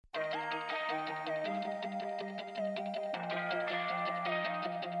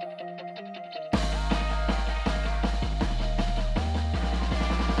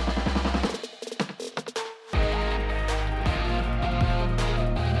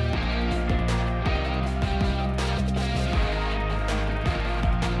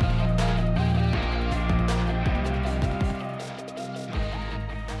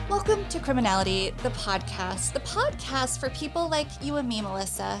Criminality, the podcast for people like you and me,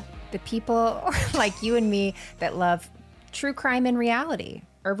 Melissa. The people like you and me that love true crime and reality,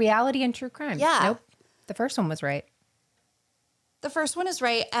 or reality and true crime. Yeah. Nope. The first one was right. The first one is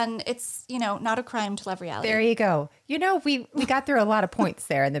right, and it's, not a crime to love reality. There you go. We got through a lot of points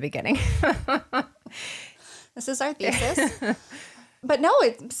there in the beginning. This is our thesis. But no,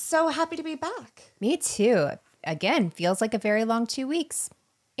 I'm so happy to be back. Me too. Again, feels like a very long 2 weeks.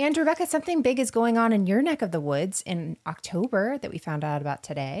 And Rebecca, something big is going on in your neck of the woods in October that we found out about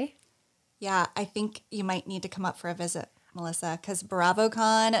today. Yeah, I think you might need to come up for a visit, Melissa, because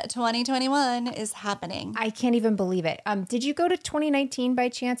BravoCon 2021 is happening. I can't even believe it. Did you go to 2019 by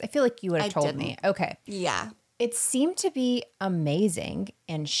chance? I feel like you would have told me. Okay. Yeah. It seemed to be amazing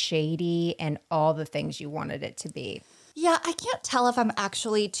and shady and all the things you wanted it to be. Yeah, I can't tell if I'm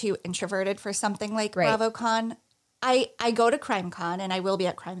actually too introverted for something like Right. BravoCon. I go to CrimeCon, and I will be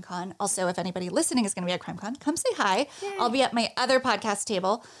at CrimeCon. Also, if anybody listening is going to be at CrimeCon, come say hi. Yay. I'll be at my other podcast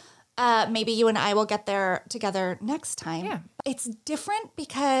table. Maybe you and I will get there together next time. Yeah. It's different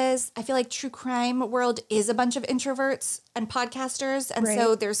because I feel like true crime world is a bunch of introverts and podcasters. And so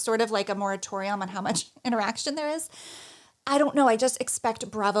Right. there's sort of like a moratorium on how much interaction there is. I don't know. I just expect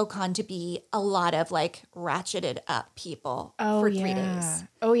BravoCon to be a lot of like ratcheted up people for 3 days.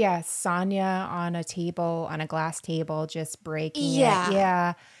 Oh, yeah. Sonia on a glass table, just breaking Yeah. it.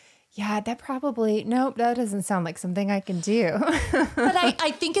 Yeah. Yeah, that probably, nope, that doesn't sound like something I can do. But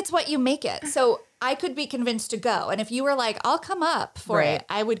I think it's what you make it. So I could be convinced to go. And if you were like, I'll come up for Right. it,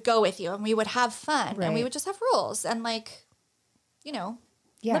 I would go with you and we would have fun and we Right. would just have rules and like,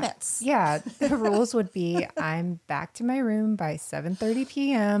 Yeah. limits. Yeah. The rules would be I'm back to my room by 7:30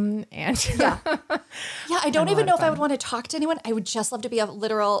 p.m. And Yeah. Yeah, I don't a even lot know of if I fun. would want to talk to anyone. I would just love to be I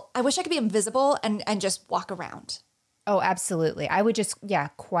wish I could be invisible and just walk around. Oh, absolutely. I would just,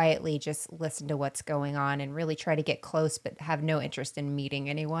 quietly just listen to what's going on and really try to get close, but have no interest in meeting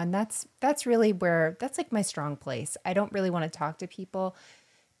anyone. That's really that's like my strong place. I don't really want to talk to people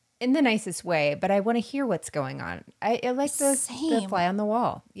in the nicest way, but I want to hear what's going on. I like the Same. fly on the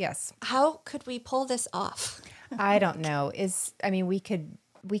wall. Yes. How could we pull this off? I don't know. We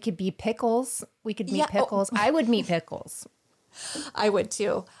could be Pickles. We could meet Yeah, oh. Pickles. I would meet Pickles. I would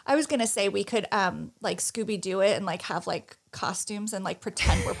too. I was gonna say we could like Scooby-Doo it and like have like costumes and like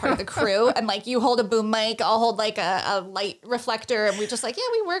pretend we're part of the crew and like you hold a boom mic, I'll hold like a light reflector and we just like, yeah,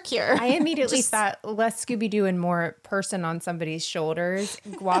 we work here. I immediately thought less Scooby-Doo and more person on somebody's shoulders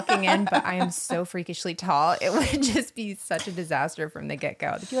walking in, but I am so freakishly tall. It would just be such a disaster from the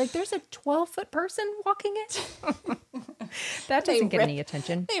get-go. They'd be like, there's a 12-foot person walking in? That doesn't get any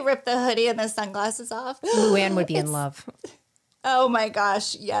attention. They rip the hoodie and the sunglasses off. Luann would be in love. Oh my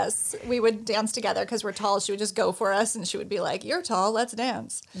gosh, yes. We would dance together because we're tall. She would just go for us and she would be like, you're tall, let's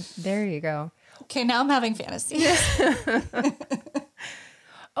dance. There you go. Okay, now I'm having fantasies.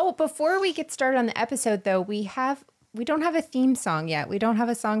 Oh, before we get started on the episode, though, we don't have a theme song yet. We don't have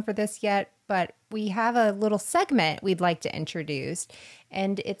a song for this yet, but we have a little segment we'd like to introduce,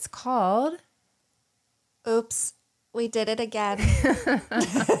 and it's called Oops, we did it again.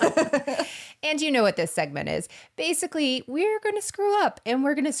 And you know what this segment is. Basically, we're going to screw up, and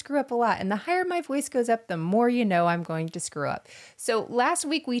we're going to screw up a lot. And the higher my voice goes up, the more you know I'm going to screw up. So last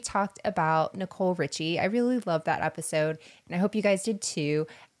week we talked about Nicole Richie. I really loved that episode, and I hope you guys did too.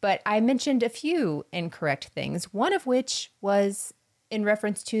 But I mentioned a few incorrect things, one of which was in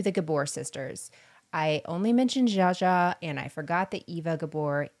reference to the Gabor sisters. I only mentioned Jaja, and I forgot that Eva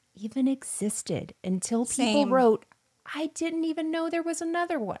Gabor even existed until people Same. wrote, I didn't even know there was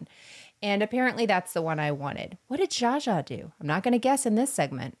another one. And apparently that's the one I wanted. What did Jaja do? I'm not going to guess in this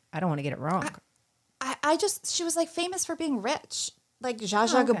segment. I don't want to get it wrong. She was like famous for being rich. Like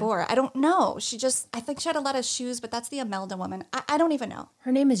Jaja Oh, okay. Gabor. I don't know. I think she had a lot of shoes, but that's the Imelda woman. I don't even know.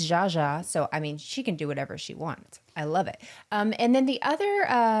 Her name is Jaja, so I mean, she can do whatever she wants. I love it. And then the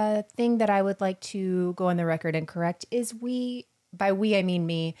other thing that I would like to go on the record and correct is by we I mean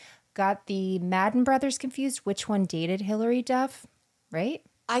me, got the Madden brothers confused. Which one dated Hillary Duff, right?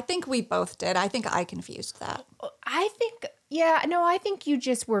 I think we both did. I think I confused that. I think you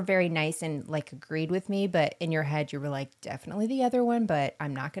just were very nice and like agreed with me, but in your head you were like, definitely the other one, but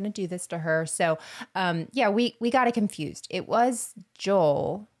I'm not going to do this to her. So, we got it confused. It was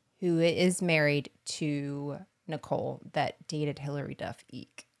Joel, who is married to Nicole, that dated Hillary Duff.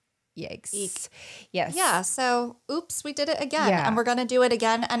 Eek. Yikes. Eek. Yes. Yeah, so oops, we did it again. Yeah. And we're going to do it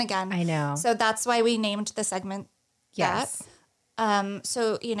again and again. I know. So that's why we named the segment Yes. that.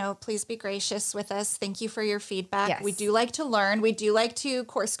 So, please be gracious with us. Thank you for your feedback. Yes. We do like to learn. We do like to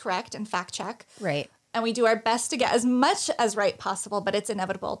course correct and fact check. Right. And we do our best to get as much as right possible, but it's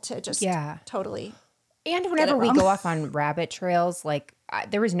inevitable to just totally. And whenever we go off on rabbit trails, like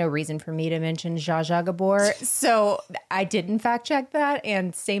there was no reason for me to mention Zsa Zsa Gabor. So I didn't fact check that.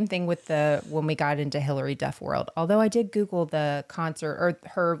 And same thing with when we got into Hillary Duff World. Although I did Google the concert or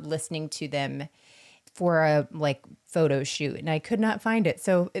her listening to them for a photo shoot and I could not find it.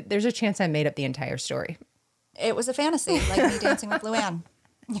 So there's a chance I made up the entire story. It was a fantasy, like me dancing with Luann.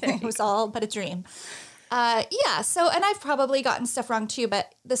 It was all but a dream. So, and I've probably gotten stuff wrong too,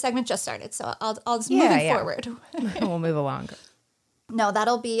 but the segment just started, so I'll just moving forward. We'll move along. No,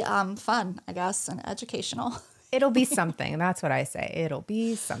 that'll be fun, I guess, and educational. It'll be something. That's what I say. It'll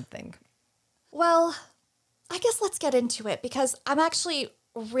be something. Well, I guess let's get into it because I'm actually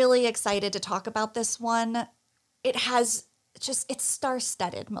really excited to talk about this one. It's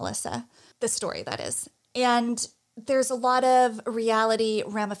star-studded, Melissa, the story that is. And there's a lot of reality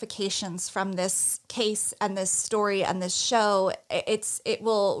ramifications from this case and this story and this show. It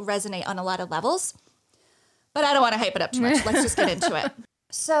will resonate on a lot of levels, but I don't want to hype it up too much. Let's just get into it.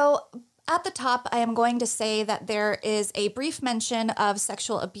 So at the top, I am going to say that there is a brief mention of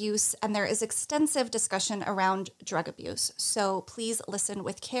sexual abuse and there is extensive discussion around drug abuse. So please listen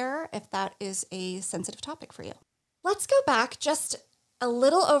with care if that is a sensitive topic for you. Let's go back just a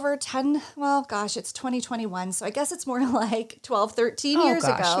little over 10, well, gosh, it's 2021, so I guess it's more like 12, 13 years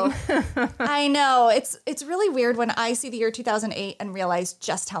ago. I know. It's really weird when I see the year 2008 and realize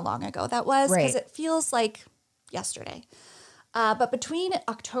just how long ago that was, because it feels like yesterday. But between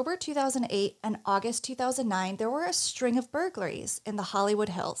October 2008 and August 2009, there were a string of burglaries in the Hollywood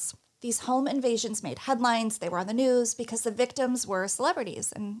Hills. These home invasions made headlines. They were on the news because the victims were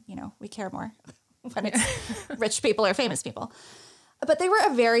celebrities, and, we care more when it's rich people or famous people. But they were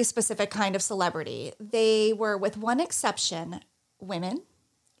a very specific kind of celebrity. They were, with one exception, women,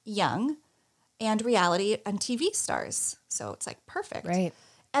 young, and reality and TV stars. So it's perfect. Right.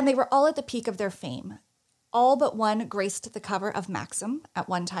 And they were all at the peak of their fame. All but one graced the cover of Maxim at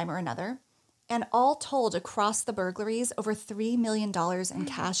one time or another. And all told, across the burglaries, over $3 million in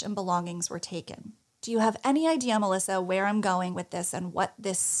cash and belongings were taken. Do you have any idea, Melissa, where I'm going with this and what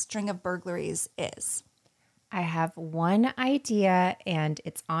this string of burglaries is? I have one idea, and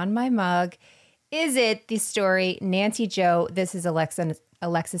it's on my mug. Is it the story, Nancy Joe, this is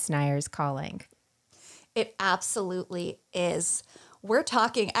Alexis Nyers calling? It absolutely is. We're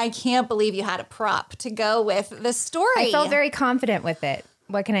talking, I can't believe you had a prop to go with the story. I felt very confident with it.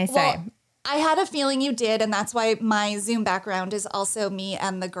 What can I say? Well, I had a feeling you did, and that's why my Zoom background is also me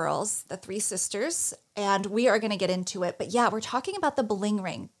and the girls, the three sisters, and we are going to get into it. But yeah, we're talking about the bling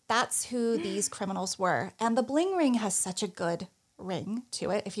ring. That's who these criminals were. And the bling ring has such a good ring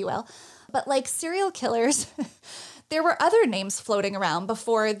to it, if you will. But like serial killers, there were other names floating around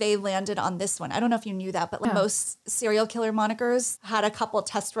before they landed on this one. I don't know if you knew that, but most serial killer monikers had a couple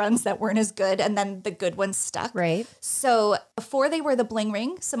test runs that weren't as good, and then the good ones stuck. Right. So before they were the bling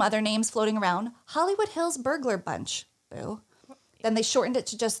ring, some other names floating around, Hollywood Hills Burglar Bunch. Boo. Then they shortened it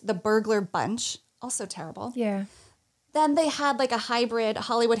to just the Burglar Bunch. Also terrible. Yeah. Then they had like a hybrid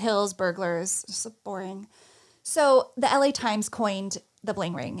Hollywood Hills Burglars. Just boring. So the LA Times coined the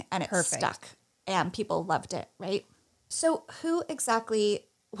bling ring, and it stuck, and people loved it, right? So who exactly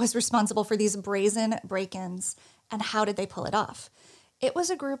was responsible for these brazen break-ins, and how did they pull it off? It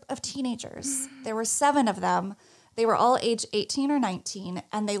was a group of teenagers. There were 7 of them. They were all age 18 or 19,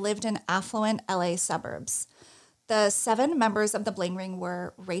 and they lived in affluent LA suburbs. The 7 members of the bling ring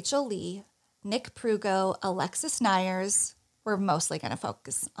were Rachel Lee, Nick Prugo, Alexis Nyers. We're mostly going to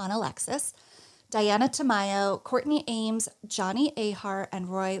focus on Alexis. Diana Tamayo, Courtney Ames, Johnny Ahar, and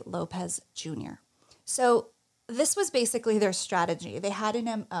Roy Lopez Jr. So this was basically their strategy. They had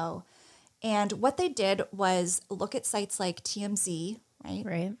an MO. And what they did was look at sites like TMZ, right?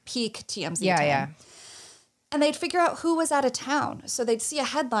 Right. Peak TMZ Yeah, time. yeah. And they'd figure out who was out of town. So they'd see a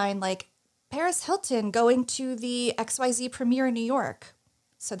headline like, Paris Hilton going to the XYZ premiere in New York.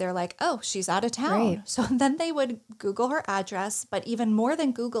 So they're like, oh, she's out of town. Right. So then they would Google her address, but even more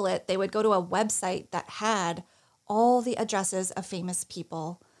than Google it, they would go to a website that had all the addresses of famous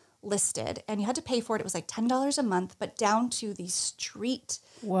people listed. And you had to pay for it. It was like $10 a month, but down to the street.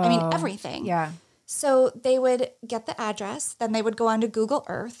 Whoa. I mean, everything. Yeah. So they would get the address, then they would go onto Google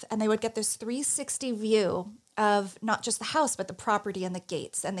Earth, and they would get this 360 view of not just the house, but the property and the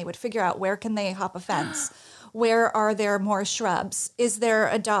gates. And they would figure out, where can they hop a fence? Where are there more shrubs? Is there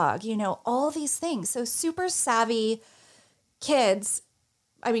a dog? All these things. So super savvy kids.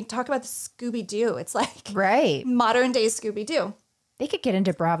 I mean, talk about the Scooby-Doo. It's like modern day Scooby-Doo. They could get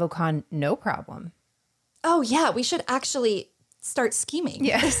into BravoCon no problem. Oh, yeah. We should actually start scheming.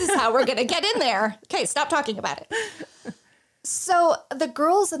 Yeah. This is how we're going to get in there. Okay, stop talking about it. So the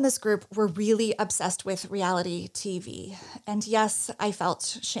girls in this group were really obsessed with reality TV. And yes, I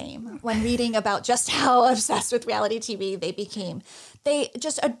felt shame when reading about just how obsessed with reality TV they became. They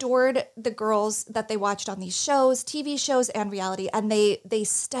just adored the girls that they watched on these shows, TV shows and reality, and they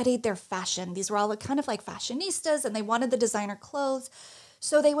studied their fashion. These were all kind of like fashionistas, and they wanted the designer clothes.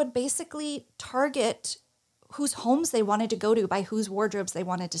 So they would basically target whose homes they wanted to go to by whose wardrobes they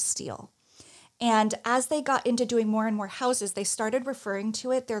wanted to steal. And as they got into doing more and more houses, they started referring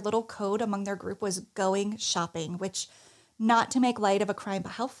to it. Their little code among their group was going shopping, which, not to make light of a crime,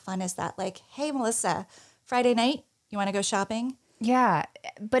 but how fun is that? Like, hey, Melissa, Friday night, you want to go shopping? Yeah.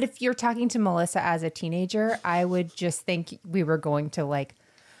 But if you're talking to Melissa as a teenager, I would just think we were going to like,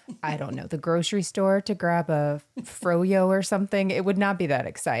 I don't know, the grocery store to grab a froyo or something. It would not be that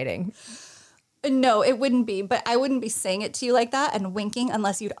exciting. No, it wouldn't be, but I wouldn't be saying it to you like that and winking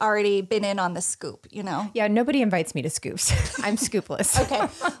unless you'd already been in on the scoop, you know? Yeah, nobody invites me to scoops. I'm scoopless. Okay.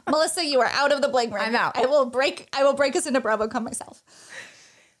 Melissa, you are out of the bling ring. I'm out. I will break us into BravoCon myself.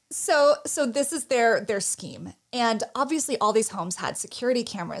 So this is their scheme. And obviously all these homes had security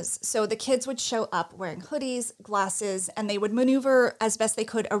cameras. So the kids would show up wearing hoodies, glasses, and they would maneuver as best they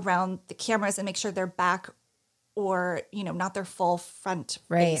could around the cameras and make sure their back or, you know, not their full front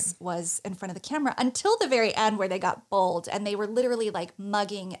face was in front of the camera until the very end where they got bold and they were literally like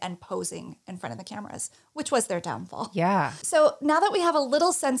mugging and posing in front of the cameras, which was their downfall. Yeah. So now that we have a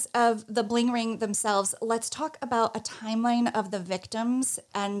little sense of the bling ring themselves, let's talk about a timeline of the victims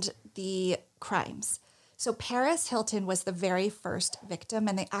and the crimes. So Paris Hilton was the very first victim,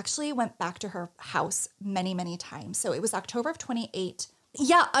 and they actually went back to her house many, many times. So it was October of 28.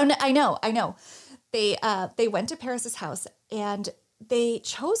 Yeah, I know. They went to Paris's house and they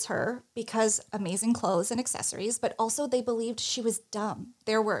chose her because amazing clothes and accessories, but also they believed she was dumb,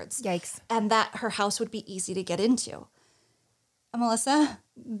 their words. Yikes. And that her house would be easy to get into. And Melissa,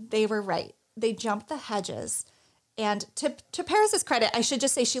 they were right. They jumped the hedges. And to Paris's credit, I should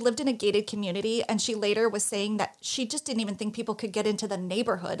just say she lived in a gated community, and she later was saying that she just didn't even think people could get into the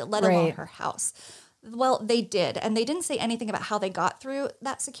neighborhood, let alone her house. Well, they did. And they didn't say anything about how they got through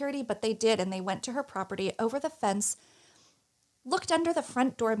that security, but they did. And they went to her property over the fence, looked under the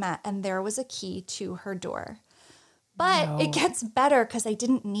front doormat, and there was a key to her door. But it gets better because they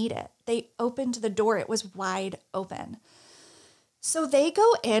didn't need it. They opened the door. It was wide open. So they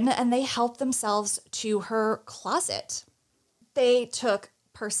go in and they help themselves to her closet. They took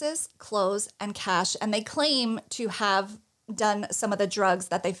purses, clothes, and cash, and they claim to have done some of the drugs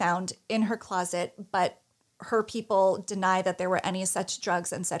that they found in her closet, but her people deny that there were any such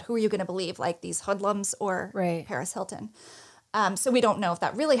drugs and said, who are you going to believe, like these hoodlums or Paris Hilton? So we don't know if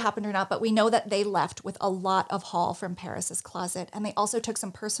that really happened or not, but we know that they left with a lot of haul from Paris's closet. And they also took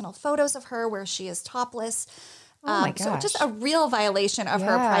some personal photos of her where she is topless. Oh my gosh. So just a real violation of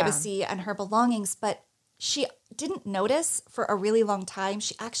her privacy and her belongings. But she didn't notice for a really long time.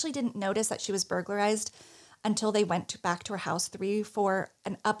 She actually didn't notice that she was burglarized until they went back to her house 3, 4,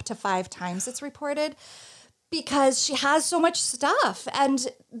 and up to 5 times, it's reported, because she has so much stuff and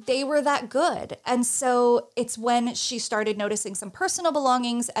they were that good. And so it's when she started noticing some personal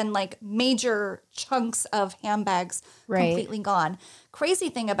belongings and like major chunks of handbags completely gone. Crazy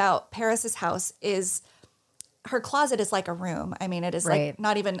thing about Paris's house is her closet is like a room. I mean, it is like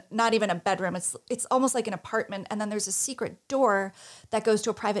not even a bedroom. It's almost like an apartment. And then there's a secret door that goes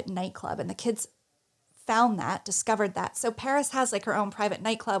to a private nightclub, and the kids discovered that. So Paris has like her own private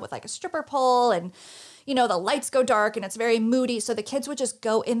nightclub with like a stripper pole, and, you know, the lights go dark and it's very moody. So the kids would just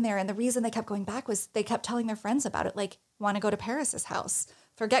go in there. And the reason they kept going back was they kept telling their friends about it. Like, want to go to Paris's house,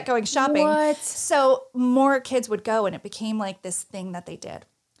 forget going shopping. What? So more kids would go, and it became like this thing that they did.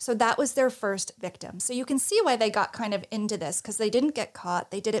 So that was their first victim. So you can see why they got kind of into this, because they didn't get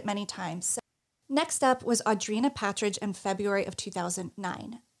caught. They did it many times. So next up was Audrina Patridge in February of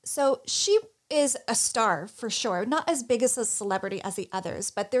 2009. So she is a star for sure, not as big as a celebrity as the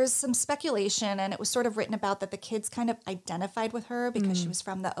others, but there's some speculation, and it was sort of written about that the kids kind of identified with her because she was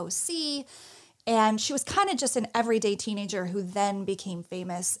from the OC, and she was kind of just an everyday teenager who then became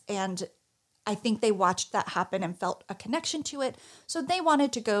famous. And I think they watched that happen and felt a connection to it. So they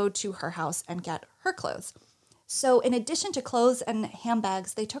wanted to go to her house and get her clothes. So in addition to clothes and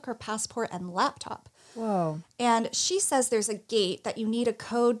handbags, they took her passport and laptop. Whoa. And she says there's a gate that you need a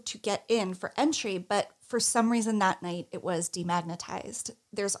code to get in for entry, but for some reason that night it was demagnetized.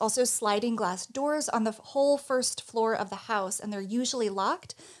 There's also sliding glass doors on the whole first floor of the house, and they're usually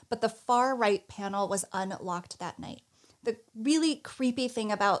locked, but the far right panel was unlocked that night. The really creepy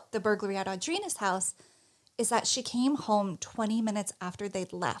thing about the burglary at Audrina's house is that she came home 20 minutes after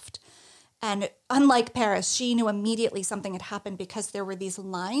they'd left. And unlike Paris, she knew immediately something had happened because there were these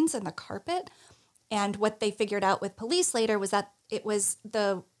lines in the carpet. And what they figured out with police later was that it was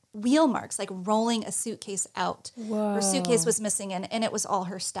the wheel marks, like rolling a suitcase out. Whoa. Her suitcase was missing and it was all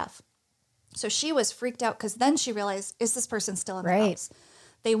her stuff. So she was freaked out because then she realized, is this person still in the house?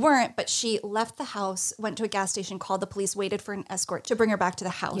 They weren't, but she left the house, went to a gas station, called the police, waited for an escort to bring her back to the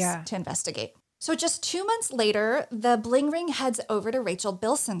house to investigate. So just 2 months later, the bling ring heads over to Rachel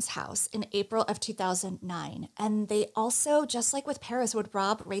Bilson's house in April of 2009. And they also, just like with Paris, would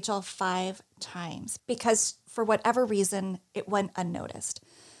rob Rachel 5 times because for whatever reason, it went unnoticed.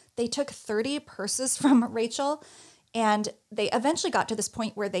 They took 30 purses from Rachel, and they eventually got to this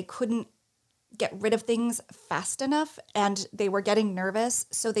point where they couldn't get rid of things fast enough and they were getting nervous.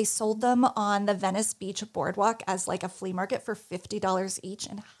 So they sold them on the Venice Beach boardwalk as like a flea market for $50 each.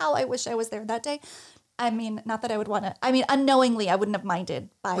 And how I wish I was there that day. I mean, not that I would want to, I mean, unknowingly, I wouldn't have minded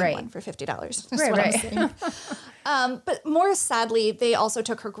buying one for $50. That's what I'm saying. But more sadly, they also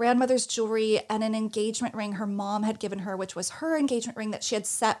took her grandmother's jewelry and an engagement ring her mom had given her, which was her engagement ring that she had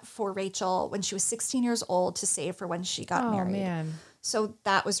set for Rachel when she was 16 years old to save for when she got married. Man. So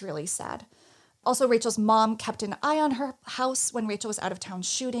that was really sad. Also, Rachel's mom kept an eye on her house when Rachel was out of town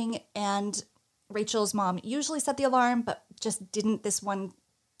shooting, and Rachel's mom usually set the alarm, but just didn't this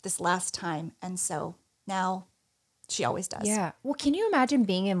last time. And so now she always does. Yeah. Well, can you imagine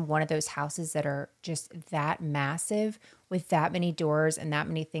being in one of those houses that are just that massive with that many doors and that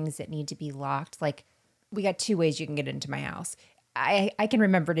many things that need to be locked? Like, we got 2 ways you can get into my house. I can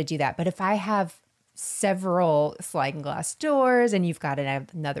remember to do that. But if I have several sliding glass doors and you've got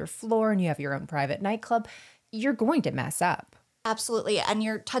another floor and you have your own private nightclub, you're going to mess up. Absolutely. And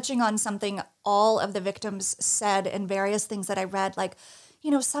you're touching on something all of the victims said in various things that I read, like,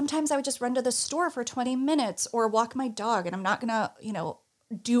 you know, sometimes I would just run to the store for 20 minutes or walk my dog, and I'm not going to, you know,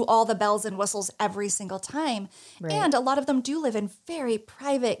 do all the bells and whistles every single time. Right. And a lot of them do live in very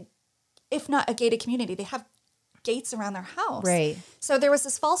private, if not a gated community. They have gates around their house. Right. So there was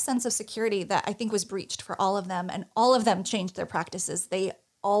this false sense of security that I think was breached for all of them, and all of them changed their practices. They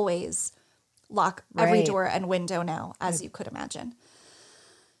always lock every door and window now, as you could imagine.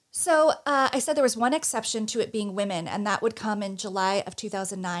 So I said there was one exception to it being women, and that would come in July of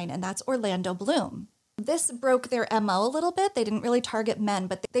 2009, and that's Orlando Bloom. This broke their MO a little bit. They didn't really target men,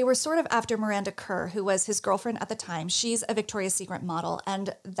 but they were sort of after Miranda Kerr, who was his girlfriend at the time. She's a Victoria's Secret model,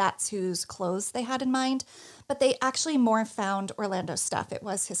 and that's whose clothes they had in mind. But they actually more found Orlando's stuff. It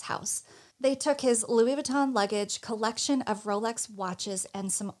was his house. They took his Louis Vuitton luggage, collection of Rolex watches,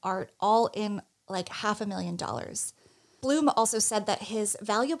 and some art, all in like $500,000. Bloom also said that his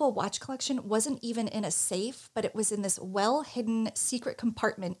valuable watch collection wasn't even in a safe, but it was in this well-hidden secret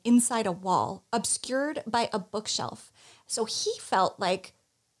compartment inside a wall, obscured by a bookshelf. So he felt like,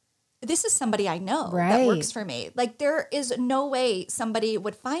 this is somebody I know that works for me. Like, there is no way somebody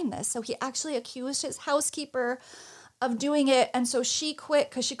would find this. So he actually accused his housekeeper of doing it. And so she quit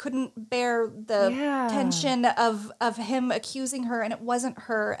because she couldn't bear the tension of him accusing her, and it wasn't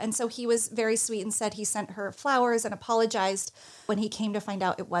her. And so he was very sweet and said he sent her flowers and apologized when he came to find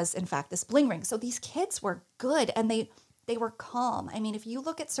out it was, in fact, this bling ring. So these kids were good, and they were calm. I mean, if you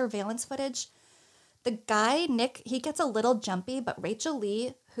look at surveillance footage, the guy, Nick, he gets a little jumpy, but Rachel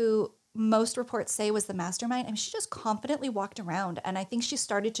Lee, who most reports say was the mastermind, I mean, she just confidently walked around, and I think she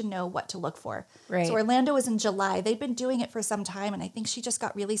started to know what to look for. Right. So Orlando was in July. They'd been doing it for some time, and I think she just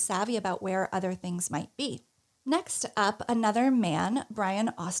got really savvy about where other things might be. Next up, another man,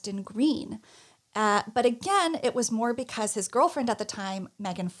 Brian Austin Green. But again, it was more because his girlfriend at the time,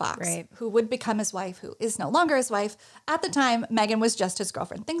 Megan Fox, who would become his wife, who is no longer his wife. At the time, Megan was just his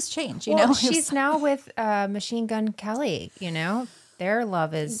girlfriend. Things change, you know? She's now with Machine Gun Kelly, you know? Their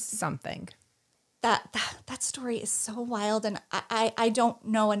love is something. That story is so wild, and I don't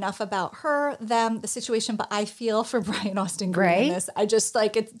know enough about her, them, the situation, but I feel for Brian Austin Green in this. I just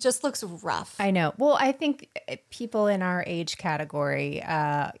it just looks rough. I know. Well, I think people in our age category,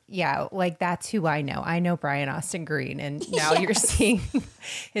 like that's who I know. I know Brian Austin Green, and now you're seeing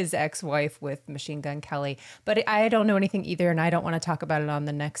his ex-wife with Machine Gun Kelly. But I don't know anything either, and I don't want to talk about it on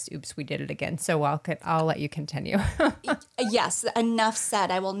the next Oops, We Did It Again. So I'll let you continue. Yes, enough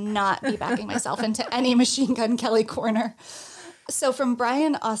said. I will not be backing myself into any Machine Gun Kelly corner. So from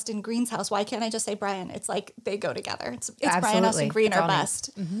Brian Austin Green's house, why can't I just say Brian? It's like they go together. It's Brian Austin Green or bust.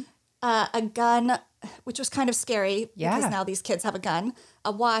 Mm-hmm. A gun, which was kind of scary because now these kids have a gun,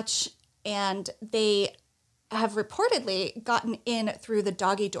 a watch, and they have reportedly gotten in through the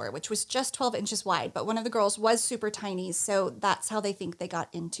doggy door, which was just 12 inches wide. But one of the girls was super tiny, so that's how they think they got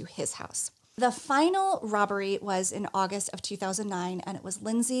into his house. The final robbery was in August of 2009, and it was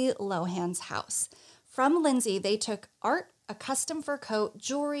Lindsay Lohan's house. From Lindsay, they took art, a custom fur coat,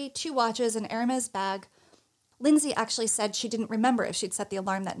 jewelry, 2 watches, an Hermes bag. Lindsay actually said she didn't remember if she'd set the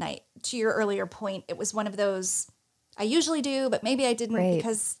alarm that night. To your earlier point, it was one of those, I usually do, but maybe I didn't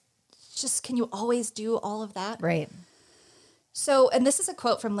because just, can you always do all of that? Right. So, and this is a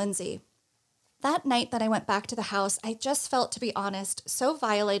quote from Lindsay. That night that I went back to the house, I just felt, to be honest, so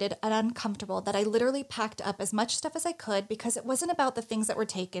violated and uncomfortable that I literally packed up as much stuff as I could because it wasn't about the things that were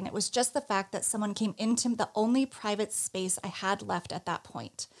taken. It was just the fact that someone came into the only private space I had left at that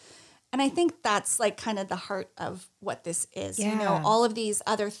point. And I think that's like kind of the heart of what this is. Yeah. You know, all of these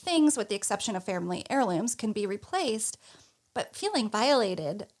other things, with the exception of family heirlooms, can be replaced, but feeling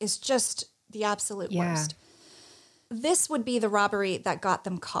violated is just the absolute worst. This would be the robbery that got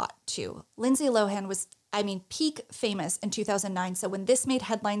them caught, too. Lindsay Lohan was, peak famous in 2009. So when this made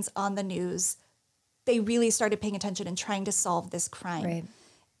headlines on the news, they really started paying attention and trying to solve this crime. Right.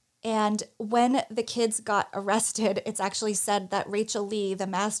 And when the kids got arrested, it's actually said that Rachel Lee, the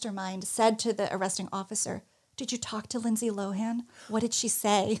mastermind, said to the arresting officer, "Did you talk to Lindsay Lohan? What did she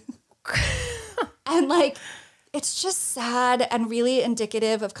say?" And like, it's just sad and really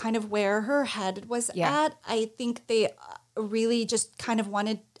indicative of kind of where her head was at. I think they really just kind of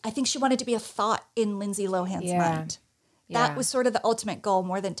I think she wanted to be a thought in Lindsay Lohan's mind. That was sort of the ultimate goal,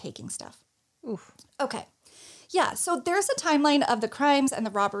 more than taking stuff. Oof. Okay. Yeah, so there's a timeline of the crimes and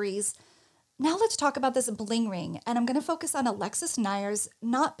the robberies. Now let's talk about this bling ring. And I'm going to focus on Alexis Nyers,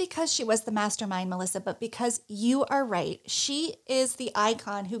 not because she was the mastermind, Melissa, but because you are right. She is the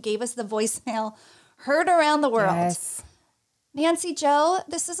icon who gave us the voicemail heard around the world. Yes. Nancy Joe,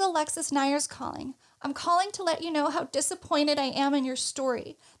 this is Alexis Nyers calling. I'm calling to let you know how disappointed I am in your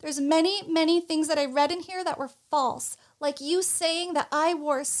story. There's many, many things that I read in here that were false. Like you saying that I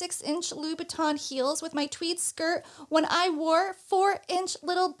wore 6-inch Louboutin heels with my tweed skirt when I wore 4-inch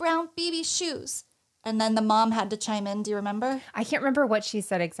little brown baby shoes. And then the mom had to chime in. Do you remember? I can't remember what she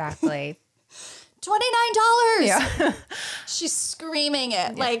said exactly. $29. Yeah. She's screaming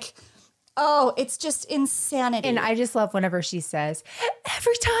it like... Oh, it's just insanity. And I just love whenever she says,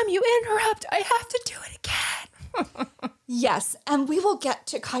 "Every time you interrupt, I have to do it again." Yes. And we will get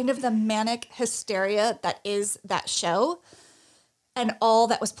to kind of the manic hysteria that is that show and all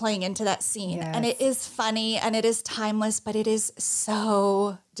that was playing into that scene. Yes. And it is funny and it is timeless, but it is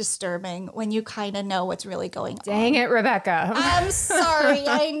so disturbing when you kind of know what's really going on. Dang it, Rebecca. I'm sorry.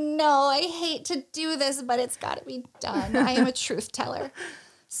 I know. I hate to do this, but it's got to be done. I am a truth teller.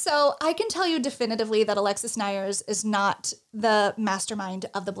 So I can tell you definitively that Alexis Nyers is not the mastermind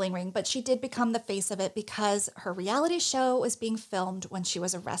of the bling ring, but she did become the face of it because her reality show was being filmed when she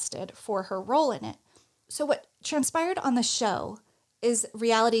was arrested for her role in it. So what transpired on the show is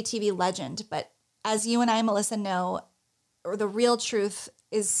reality TV legend, but as you and I, Melissa, know, the real truth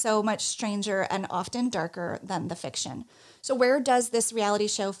is so much stranger and often darker than the fiction. So where does this reality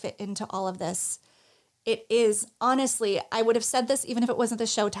show fit into all of this? It is, honestly, I would have said this even if it wasn't the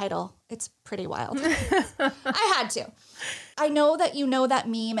show title. It's pretty wild. I had to. I know that you know that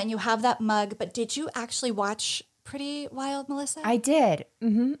meme and you have that mug, but did you actually watch Pretty Wild, Melissa? I did.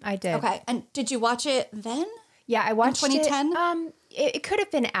 I did. Okay. And did you watch it then? Yeah, I watched in 2010? It could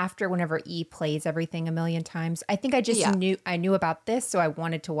have been after whenever E plays everything a million times. I think I just knew about this, so I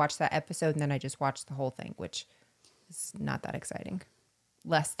wanted to watch that episode, and then I just watched the whole thing, which is not that exciting.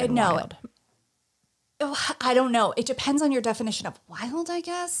 Less than wild. I don't know. It depends on your definition of wild, I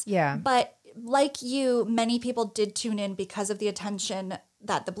guess. Yeah. But like you, many people did tune in because of the attention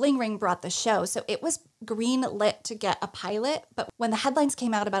that the bling ring brought the show. So it was green lit to get a pilot. But when the headlines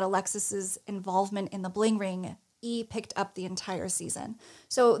came out about Alexis's involvement in the bling ring, E picked up the entire season.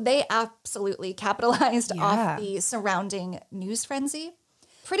 So they absolutely capitalized off the surrounding news frenzy.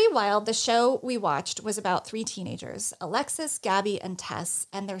 Pretty Wild, the show we watched, was about 3 teenagers, Alexis, Gabby, and Tess,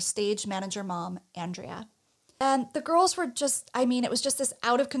 and their stage manager mom, Andrea. And the girls were just, it was just this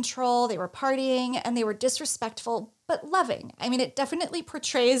out of control. They were partying and they were disrespectful, but loving. It definitely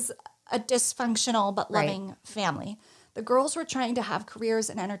portrays a dysfunctional but loving family. The girls were trying to have careers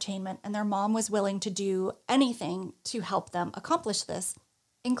in entertainment, and their mom was willing to do anything to help them accomplish this,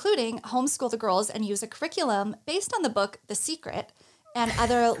 including homeschool the girls and use a curriculum based on the book The Secret and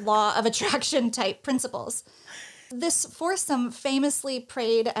other law of attraction type principles. This foursome famously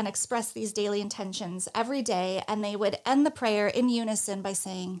prayed and expressed these daily intentions every day, and they would end the prayer in unison by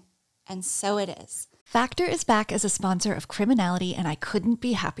saying, "And so it is." Factor is back as a sponsor of Criminality, and I couldn't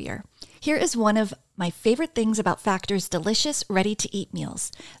be happier. Here is one of My favorite things about Factor's delicious, ready-to-eat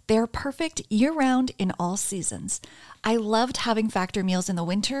meals. They're perfect year-round in all seasons. I loved having Factor meals in the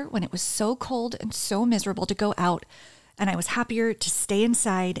winter when it was so cold and so miserable to go out, and I was happier to stay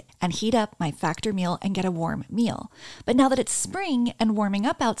inside and heat up my Factor meal and get a warm meal. But now that it's spring and warming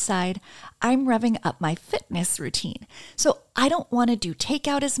up outside, I'm revving up my fitness routine. So I don't want to do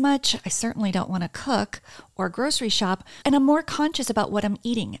takeout as much. I certainly don't want to cook or grocery shop, and I'm more conscious about what I'm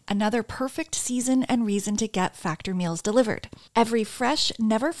eating. Another perfect season and reason to get Factor meals delivered. Every fresh,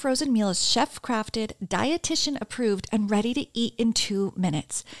 never frozen meal is chef-crafted, dietitian approved, and ready to eat in 2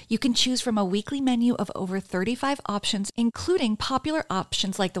 minutes. You can choose from a weekly menu of over 35 options, including popular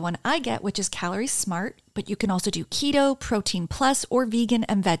options like the one I get, which is Calorie Smart, but you can also do keto, protein plus, or vegan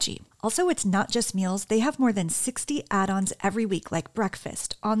and veggie. Also, it's not just meals. They have more than 60 add-ons every week, like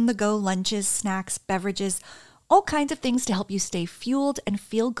breakfast, on-the-go lunches, snacks, beverages, all kinds of things to help you stay fueled and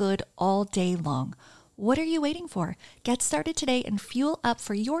feel good all day long. What are you waiting for? Get started today and fuel up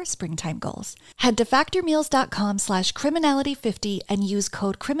for your springtime goals. Head to factormeals.com/criminality50 and use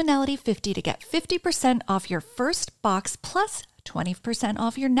code criminality50 to get 50% off your first box plus 20%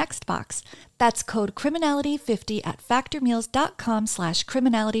 off your next box. That's code criminality50 at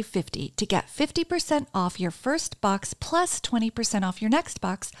factormeals.com/criminality50 to get 50% off your first box plus 20% off your next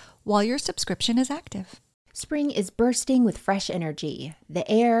box while your subscription is active. Spring is bursting with fresh energy. The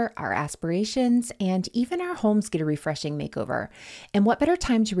air, our aspirations, and even our homes get a refreshing makeover. And what better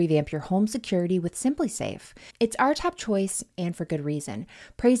time to revamp your home security with SimpliSafe? It's our top choice, and for good reason.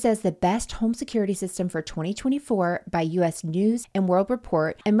 Praised as the best home security system for 2024 by U.S. News and World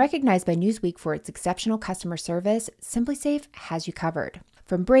Report, and recognized by Newsweek for its exceptional customer service, SimpliSafe has you covered.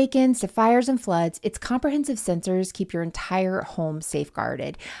 From break-ins to fires and floods, its comprehensive sensors keep your entire home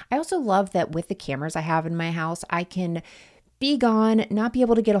safeguarded. I also love that with the cameras I have in my house, I can be gone, not be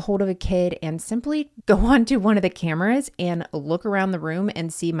able to get a hold of a kid, and simply go onto one of the cameras and look around the room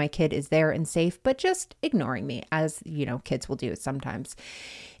and see my kid is there and safe, but just ignoring me, as you know, kids will do sometimes.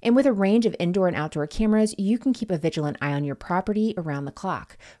 And with a range of indoor and outdoor cameras, you can keep a vigilant eye on your property around the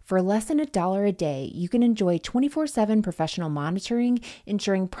clock. For less than $1 a day, you can enjoy 24/7 professional monitoring,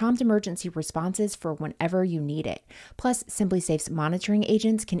 ensuring prompt emergency responses for whenever you need it. Plus, SimpliSafe's monitoring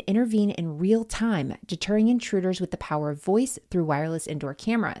agents can intervene in real time, deterring intruders with the power of voice through wireless indoor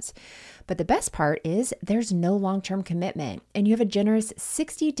cameras. But the best part is there's no long-term commitment, and you have a generous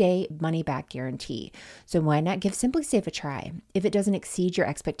 60-day money-back guarantee. So why not give SimpliSafe a try? If it doesn't exceed your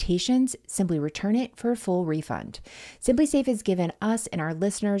expectations, simply return it for a full refund. SimpliSafe has given us and our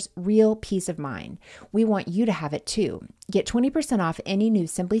listeners real peace of mind. We want you to have it too. Get 20% off any new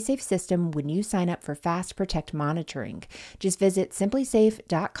SimpliSafe system when you sign up for Fast Protect monitoring. Just visit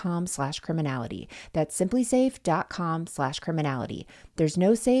simplysafe.com/criminality. That's simplysafe.com/criminality. There's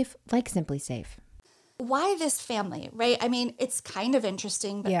no safe like SimpliSafe. Why this family, right? I mean, it's kind of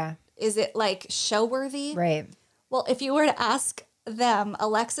interesting, but Yeah. Is it like show worthy? Right. Well, if you were to ask them,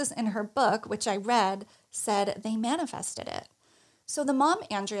 Alexis in her book, which I read, said they manifested it. So the mom,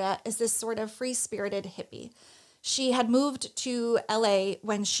 Andrea, is this sort of free-spirited hippie. She had moved to LA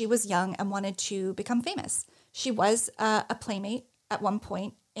when she was young and wanted to become famous. She was a playmate at one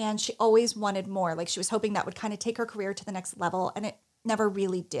point, and she always wanted more. Like she was hoping that would kind of take her career to the next level, and it never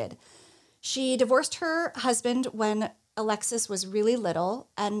really did. She divorced her husband when Alexis was really little,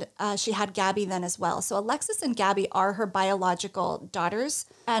 and she had Gabby then as well. So Alexis and Gabby are her biological daughters,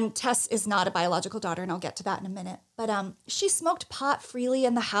 and Tess is not a biological daughter, and I'll get to that in a minute. But she smoked pot freely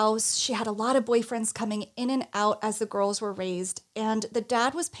in the house. She had a lot of boyfriends coming in and out as the girls were raised, and the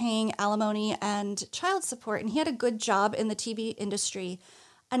dad was paying alimony and child support, and he had a good job in the TV industry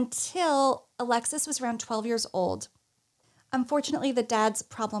until Alexis was around 12 years old. Unfortunately, the dad's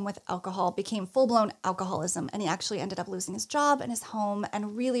problem with alcohol became full-blown alcoholism, and he actually ended up losing his job and his home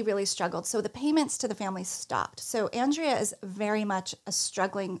and really, really struggled. So the payments to the family stopped. So Andrea is very much a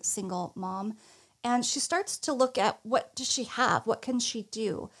struggling single mom, and she starts to look at what does she have? What can she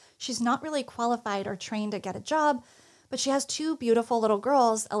do? She's not really qualified or trained to get a job, but she has two beautiful little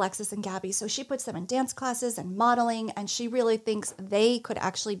girls, Alexis and Gabby. So she puts them in dance classes and modeling, and she really thinks they could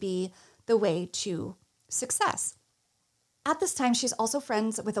actually be the way to success. At this time, she's also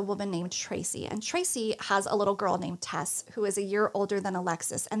friends with a woman named Tracy, and Tracy has a little girl named Tess, who is a year older than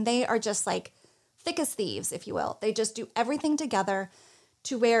Alexis, and they are just like thick as thieves, if you will. They just do everything together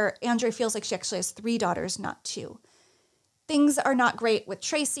to where Andrea feels like she actually has 3 daughters, not 2. Things are not great with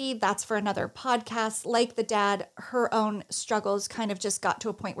Tracy. That's for another podcast. Like the dad, her own struggles kind of just got to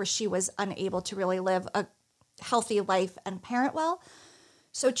a point where she was unable to really live a healthy life and parent well.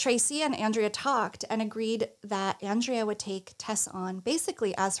 So Tracy and Andrea talked and agreed that Andrea would take Tess on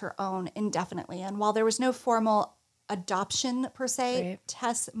basically as her own indefinitely. And while there was no formal adoption per se, Right.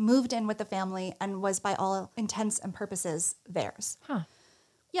 Tess moved in with the family and was by all intents and purposes theirs. Huh.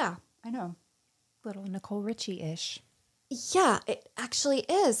 Yeah, I know. Little Nicole Richie-ish. Yeah, it actually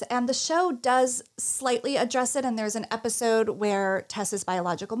is. And the show does slightly address it. And there's an episode where Tess's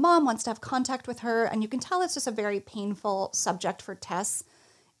biological mom wants to have contact with her. And you can tell it's just a very painful subject for Tess.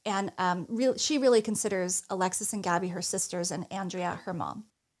 And she really considers Alexis and Gabby her sisters and Andrea her mom.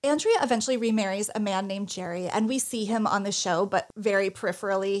 Andrea eventually remarries a man named Jerry, and we see him on the show, but very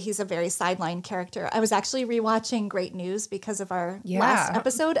peripherally. He's a very sideline character. I was actually rewatching Great News because of our last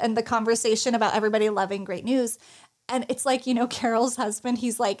episode and the conversation about everybody loving Great News. And it's like, Carol's husband,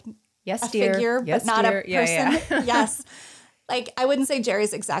 he's like Yes, a dear. figure, Yes, but not dear. a person. Yeah. Yes. Like, I wouldn't say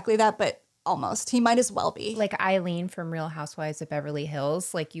Jerry's exactly that, but almost. He might as well be. Like Eileen from Real Housewives of Beverly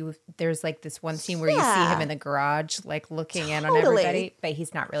Hills. Like there's like this one scene where you see Yeah. him in the garage, like looking in on Totally. everybody, but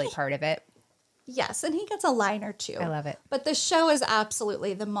he's not really part of it. Yes, and he gets a line or two. I love it. But the show is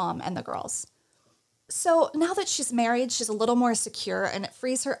absolutely the mom and the girls. So now that she's married, she's a little more secure, and it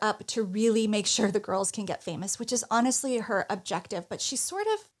frees her up to really make sure the girls can get famous, which is honestly her objective. But she sort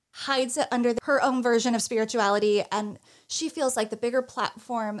of hides it under her own version of spirituality, and she feels like the bigger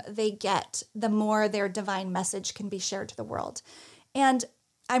platform they get, the more their divine message can be shared to the world. And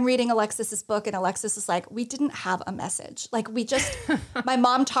I'm reading Alexis's book, and Alexis is like, we didn't have a message. Like, my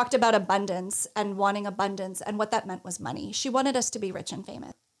mom talked about abundance and wanting abundance, and what that meant was money. She wanted us to be rich and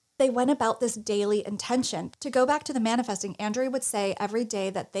famous. They went about this daily intention. To go back to the manifesting, Andrea would say every day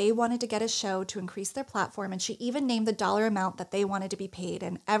that they wanted to get a show to increase their platform, and she even named the dollar amount that they wanted to be paid,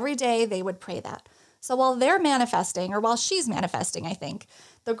 and every day they would pray that. So while they're manifesting, or while she's manifesting, I think,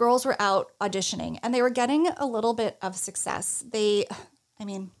 the girls were out auditioning, and they were getting a little bit of success.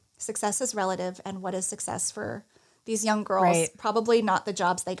 Success is relative, and what is success for these young girls? Right. Probably not the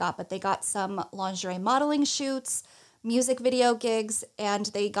jobs they got, but they got some lingerie modeling shoots, music video gigs, and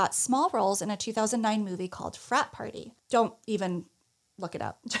they got small roles in a 2009 movie called Frat Party. Don't even look it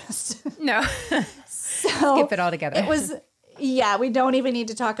up. Just No. so Skip it all together. It was, yeah, we don't even need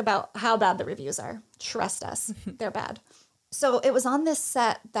to talk about how bad the reviews are. Trust us, they're bad. So it was on this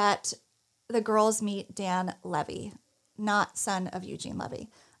set that the girls meet Dan Levy, not son of Eugene Levy,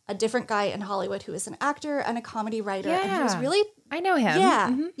 a different guy in Hollywood who is an actor and a comedy writer. And he was really, I know him. yeah,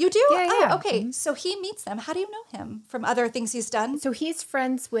 Mhm. you do? Yeah, Oh, yeah. okay. So he meets them. How do you know him? From other things he's done? So he's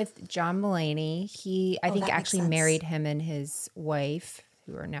friends with John Mulaney. I think, that makes actually sense. married him and his wife,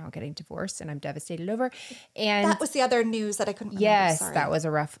 who are now getting divorced, and I'm devastated over. And That was the other news that I couldn't remember. yes, Sorry. that was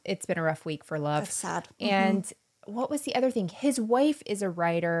it's been a rough week for love. That's sad. And what was the other thing? His wife is a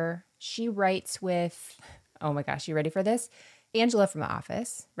writer. She writes with, oh my gosh, you ready for this? Angela from The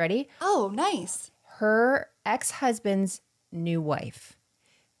Office. Ready? Oh, nice. Her ex-husband's new wife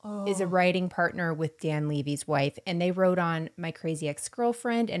is a writing partner with Dan Levy's wife, and they wrote on My Crazy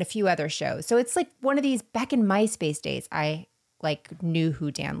Ex-Girlfriend and a few other shows. So it's like one of these, back in MySpace days, I knew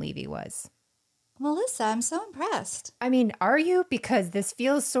who Dan Levy was. Melissa, I'm so impressed. I mean, are you? Because this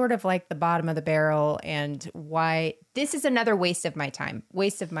feels sort of like the bottom of the barrel, and why this is another waste of my time,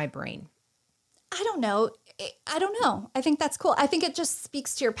 waste of my brain. I don't know. I think that's cool. I think it just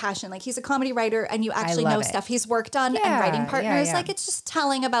speaks to your passion. Like, he's a comedy writer and you actually love know it. stuff he's worked on and Yeah, writing yeah, partners. yeah. Like, it's just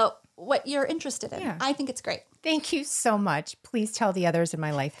telling about what you're interested in. Yeah. I think it's great. Thank you so much. Please tell the others in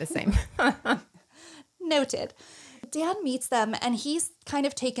my life the same. Noted. Dan meets them and he's kind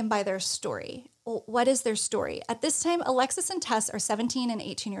of taken by their story. Well, what is their story? At this time, Alexis and Tess are 17 and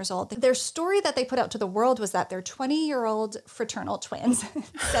 18 years old. Their story that they put out to the world was that they're 20-year-old fraternal twins.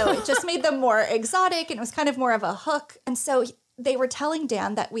 So it just made them more exotic, and it was kind of more of a hook. And so they were telling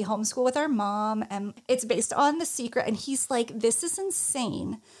Dan that we homeschool with our mom and it's based on The Secret. And he's like, this is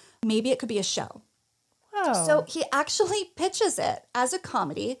insane. Maybe it could be a show. Whoa. So he actually pitches it as a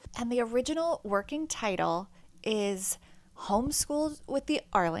comedy. And the original working title is Homeschooled with the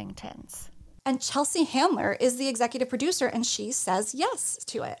Arlingtons. And Chelsea Handler is the executive producer, and she says yes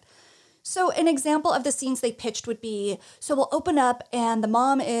to it. So an example of the scenes they pitched would be, so we'll open up and the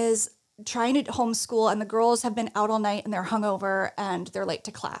mom is trying to homeschool and the girls have been out all night and they're hungover and they're late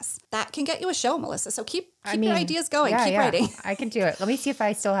to class. That can get you a show, Melissa. So keep your ideas going. Yeah, keep writing. I can do it. Let me see if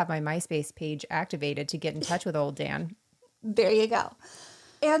I still have my MySpace page activated to get in touch with old Dan. There you go.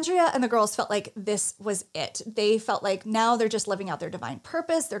 Andrea and the girls felt like this was it. They felt like now they're just living out their divine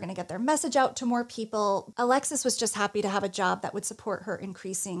purpose. They're going to get their message out to more people. Alexis was just happy to have a job that would support her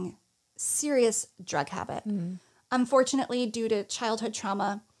increasing serious drug habit. Unfortunately, due to childhood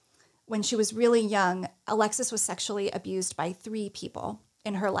trauma, when she was really young, Alexis was sexually abused by 3 people.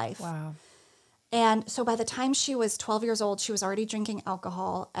 in her life. Wow. And so by the time she was 12 years old, she was already drinking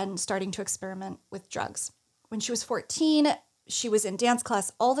alcohol and starting to experiment with drugs. When she was 14, she was in dance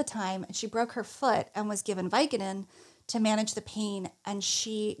class all the time, and she broke her foot and was given Vicodin to manage the pain, and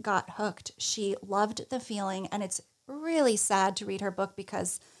she got hooked. She loved the feeling, and it's really sad to read her book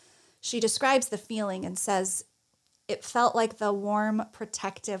because she describes the feeling and says, it felt like the warm,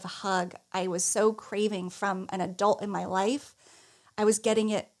 protective hug I was so craving from an adult in my life. I was getting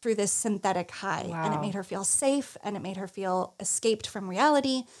it through this synthetic high, and it Wow. made her feel safe, and it made her feel escaped from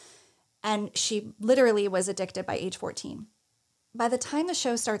reality. And she literally was addicted by age 14. By the time the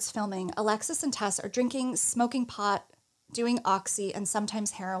show starts filming, Alexis and Tess are drinking, smoking pot, doing oxy, and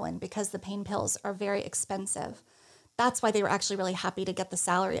sometimes heroin because the pain pills are very expensive. That's why they were actually really happy to get the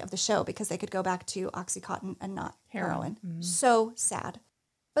salary of the show, because they could go back to Oxycontin and not heroin. So sad.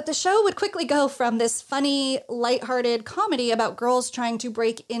 But the show would quickly go from this funny, lighthearted comedy about girls trying to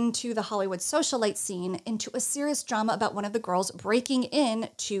break into the Hollywood socialite scene into a serious drama about one of the girls breaking in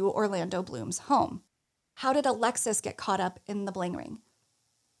to Orlando Bloom's home. How did Alexis get caught up in the bling ring?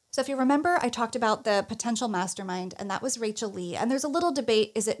 So if you remember, I talked about the potential mastermind, and that was Rachel Lee. And there's a little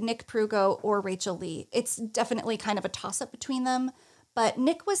debate, is it Nick Prugo or Rachel Lee? It's definitely kind of a toss-up between them. But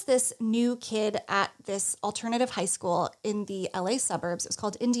Nick was this new kid at this alternative high school in the LA suburbs. It was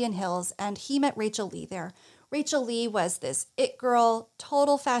called Indian Hills, and he met Rachel Lee there. Rachel Lee was this it girl,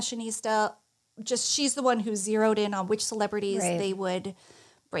 total fashionista. Just she's the one who zeroed in on which celebrities they would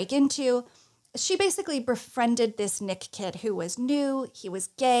break into. She basically befriended this Nick kid who was new. He was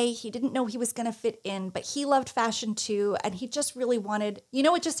gay. He didn't know he was going to fit in, but he loved fashion too. And he just really wanted,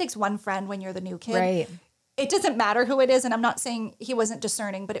 it just takes one friend when you're the new kid. Right. It doesn't matter who it is. And I'm not saying he wasn't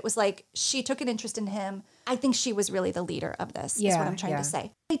discerning, but it was like she took an interest in him. I think she was really the leader of this, is what I'm trying to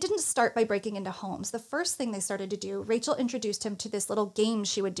say. They didn't start by breaking into homes. The first thing they started to do, Rachel introduced him to this little game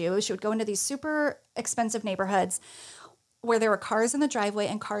she would do. She would go into these super expensive neighborhoods where there were cars in the driveway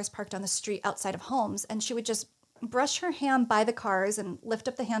and cars parked on the street outside of homes. And she would just brush her hand by the cars and lift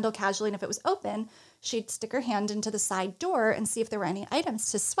up the handle casually. And if it was open, she'd stick her hand into the side door and see if there were any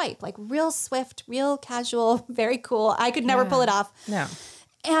items to swipe, like real swift, real casual, very cool. I could never pull it off. No.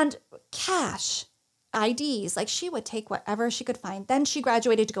 And cash, IDs, like she would take whatever she could find. Then she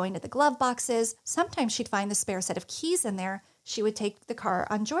graduated to going to the glove boxes. Sometimes she'd find the spare set of keys in there. She would take the car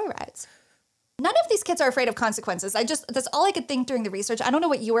on joyrides. None of these kids are afraid of consequences. That's all I could think during the research. I don't know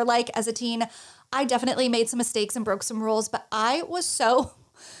what you were like as a teen. I definitely made some mistakes and broke some rules, but I was so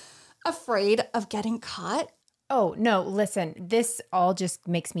afraid of getting caught. Oh, no, listen, this all just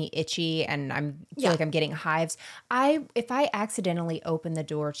makes me itchy and I feel like I'm getting hives. If I accidentally opened the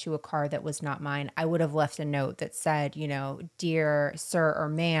door to a car that was not mine, I would have left a note that said, dear sir or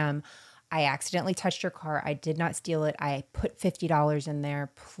ma'am, I accidentally touched your car. I did not steal it. I put $50 in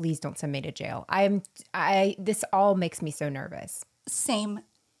there. Please don't send me to jail. This all makes me so nervous. Same.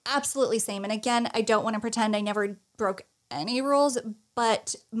 Absolutely same. And again, I don't want to pretend I never broke any rules,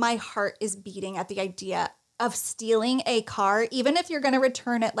 but my heart is beating at the idea of stealing a car, even if you're going to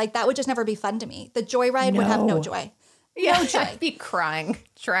return it. Like that would just never be fun to me. The joyride would have no joy. Yeah, no joy. I'd be crying,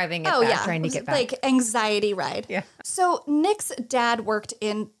 driving it back, trying to get back. Like anxiety ride. Yeah. So Nick's dad worked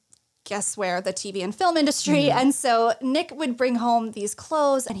in, guess where, the TV and film industry. And so Nick would bring home these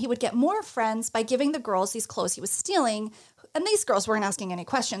clothes and he would get more friends by giving the girls these clothes he was stealing. And these girls weren't asking any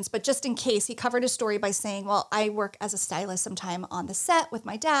questions, but just in case, he covered his story by saying, well, I work as a stylist sometime on the set with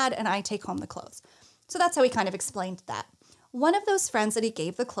my dad and I take home the clothes. So that's how he kind of explained that. One of those friends that he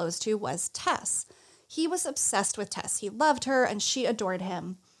gave the clothes to was Tess. He was obsessed with Tess. He loved her and she adored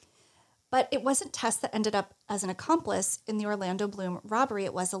him. But it wasn't Tess that ended up as an accomplice in the Orlando Bloom robbery.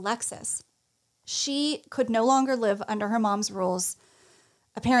 It was Alexis. She could no longer live under her mom's rules.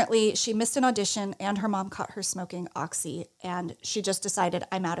 Apparently, she missed an audition and her mom caught her smoking oxy, and she just decided,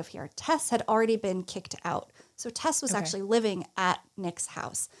 I'm out of here. Tess had already been kicked out. So Tess was actually living at Nick's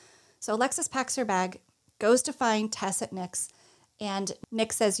house. So Alexis packs her bag, goes to find Tess at Nick's, and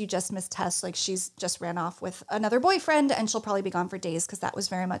Nick says, you just missed Tess. Like she's just ran off with another boyfriend and she'll probably be gone for days because that was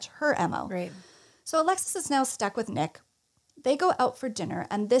very much her MO. Right. So Alexis is now stuck with Nick. They go out for dinner,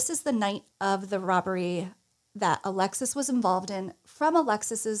 and this is the night of the robbery that Alexis was involved in from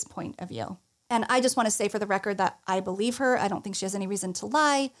Alexis's point of view. And I just want to say for the record that I believe her. I don't think she has any reason to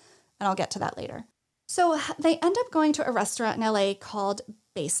lie, and I'll get to that later. So they end up going to a restaurant in LA called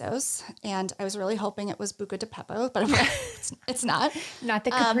Bezos, and I was really hoping it was Buca de Beppo, but it's not. Not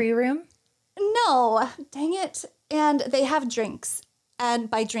the Capri Room? No, dang it. And they have drinks, and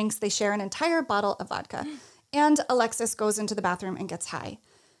by drinks, they share an entire bottle of vodka. And Alexis goes into the bathroom and gets high.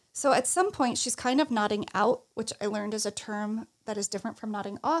 So at some point, she's kind of nodding out, which I learned is a term that is different from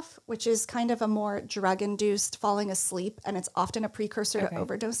nodding off, which is kind of a more drug-induced falling asleep, and it's often a precursor to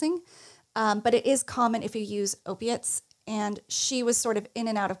overdosing. But it is common if you use opiates. And she was sort of in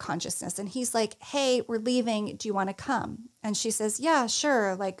and out of consciousness. And he's like, hey, we're leaving. Do you want to come? And she says, yeah,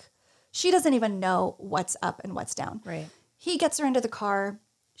 sure. Like, she doesn't even know what's up and what's down. Right. He gets her into the car.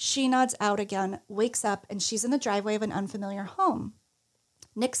 She nods out again, wakes up, and she's in the driveway of an unfamiliar home.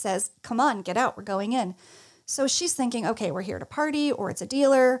 Nick says, come on, get out. We're going in. So she's thinking, okay, we're here to party, or it's a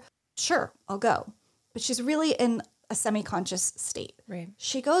dealer. Sure, I'll go. But she's really in a semi-conscious state. Right.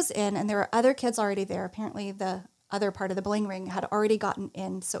 She goes in, and there are other kids already there. Apparently, the other part of the bling ring had already gotten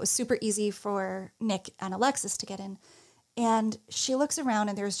in. So it was super easy for Nick and Alexis to get in. And she looks around,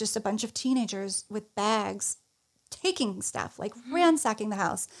 and there's just a bunch of teenagers with bags taking stuff, like ransacking the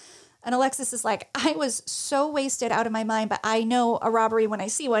house. And Alexis is like, I was so wasted out of my mind, but I know a robbery when I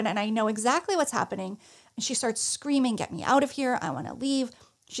see one, and I know exactly what's happening. And she starts screaming, get me out of here. I want to leave.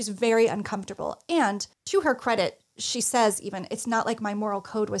 She's very uncomfortable. And to her credit, she says even, it's not like my moral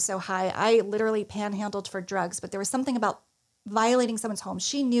code was so high. I literally panhandled for drugs, but there was something about violating someone's home.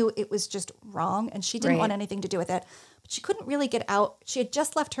 She knew it was just wrong, and she didn't want anything to do with it. But she couldn't really get out. She had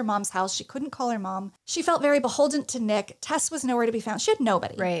just left her mom's house. She couldn't call her mom. She felt very beholden to Nick. Tess was nowhere to be found. She had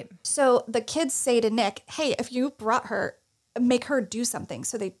nobody. Right. So the kids say to Nick, hey, if you brought her, make her do something.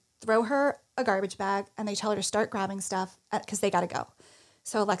 So they throw her a garbage bag, and they tell her to start grabbing stuff because they got to go.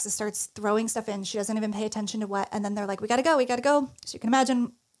 So Alexis starts throwing stuff in. She doesn't even pay attention to what. And then they're like, we got to go. We got to go. So you can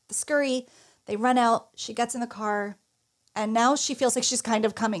imagine the scurry. They run out. She gets in the car. And now she feels like she's kind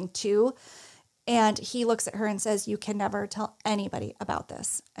of coming to. And he looks at her and says, you can never tell anybody about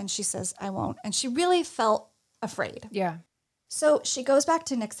this. And she says, I won't. And she really felt afraid. Yeah. So she goes back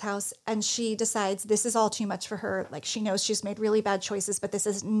to Nick's house, and she decides this is all too much for her. Like, she knows she's made really bad choices, but this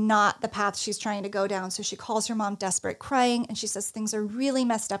is not the path she's trying to go down. So she calls her mom desperate, crying, and she says, things are really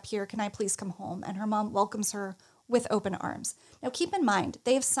messed up here. Can I please come home? And her mom welcomes her with open arms. Now, keep in mind,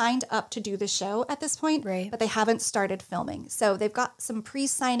 they've signed up to do the show at this point, but they haven't started filming. So they've got some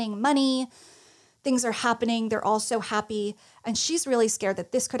pre-signing money. Things are happening. They're all so happy. And she's really scared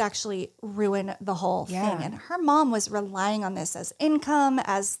that this could actually ruin the whole thing. And her mom was relying on this as income,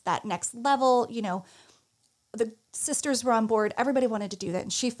 as that next level. You know, the sisters were on board. Everybody wanted to do that.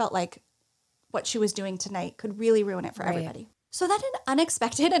 And she felt like what she was doing tonight could really ruin it for everybody. So then an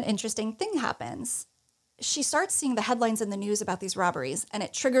unexpected and interesting thing happens. She starts seeing the headlines in the news about these robberies, and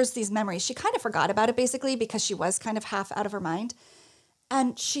it triggers these memories. She kind of forgot about it, basically, because she was kind of half out of her mind.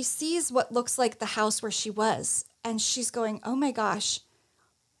 And she sees what looks like the house where she was. And she's going, oh my gosh,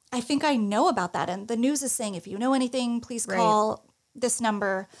 I think I know about that. And the news is saying, if you know anything, please call this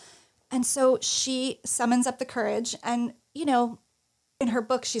number. And so she summons up the courage. And, you know, in her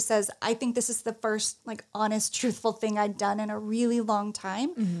book, she says, I think this is the first, like, honest, truthful thing I'd done in a really long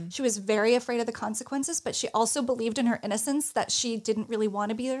time. She was very afraid of the consequences, but she also believed in her innocence, that she didn't really want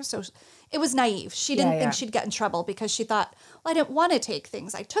to be there. So it was naive. She didn't think she'd get in trouble because she thought, well, I didn't want to take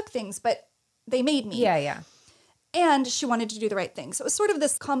things. I took things, but they made me. And she wanted to do the right thing. So it was sort of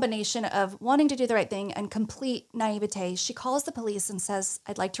this combination of wanting to do the right thing and complete naivete. She calls the police and says,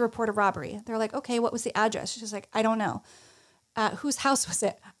 I'd like to report a robbery. They're like, okay, what was the address? She's like, I don't know. Whose house was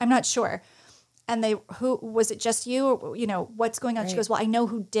it? I'm not sure. And who was it? Just you? Or, you know, what's going on? She goes, well, I know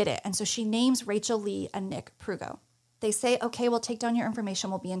who did it. And so she names Rachel Lee and Nick Prugo. They say, okay, we'll take down your information.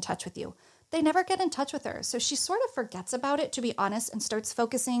 We'll be in touch with you. They never get in touch with her. So she sort of forgets about it, to be honest, and starts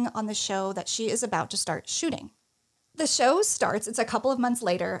focusing on the show that she is about to start shooting. The show starts. It's a couple of months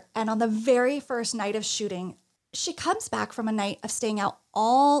later. And on the very first night of shooting, she comes back from a night of staying out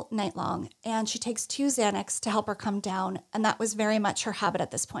all night long, and she takes 2 Xanax to help her come down. And that was very much her habit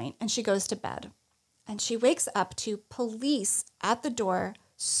at this point. And she goes to bed. And she wakes up to police at the door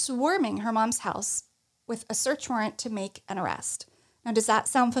swarming her mom's house with a search warrant to make an arrest. Now, does that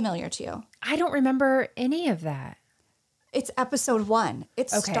sound familiar to you? I don't remember any of that. It's episode 1. It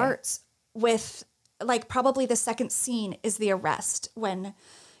starts with, like, probably the second scene is the arrest when,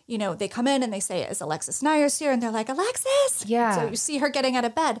 you know, they come in and they say, is Alexis Nyers here? And they're like, Alexis! Yeah. So you see her getting out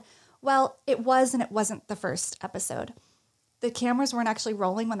of bed. Well, it was and it wasn't the first episode. The cameras weren't actually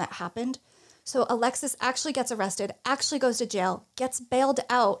rolling when that happened. So Alexis actually gets arrested, actually goes to jail, gets bailed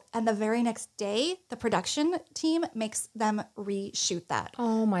out, and the very next day, the production team makes them reshoot that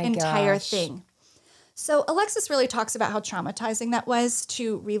entire thing. So Alexis really talks about how traumatizing that was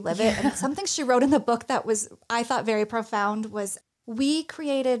to relive it. And something she wrote in the book that was, I thought, very profound was, we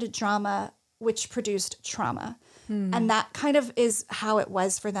created drama which produced trauma. And that kind of is how it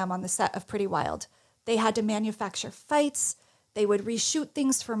was for them on the set of Pretty Wild. They had to manufacture fights. They would reshoot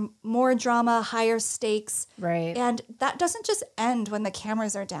things for more drama, higher stakes. Right. And that doesn't just end when the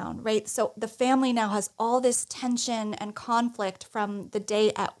cameras are down, right? So the family now has all this tension and conflict from the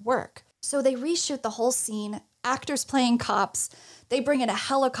day at work. So they reshoot the whole scene, actors playing cops. They bring in a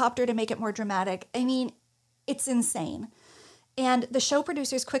helicopter to make it more dramatic. I mean, it's insane. And the show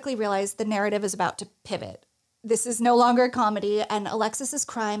producers quickly realize the narrative is about to pivot. This is no longer a comedy, and Alexis's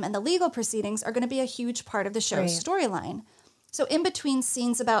crime and the legal proceedings are going to be a huge part of the show's storyline. So in between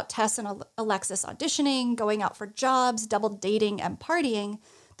scenes about Tess and Alexis auditioning, going out for jobs, double dating, and partying,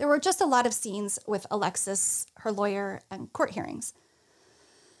 there were just a lot of scenes with Alexis, her lawyer, and court hearings.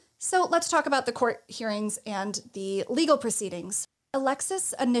 So let's talk about the court hearings and the legal proceedings.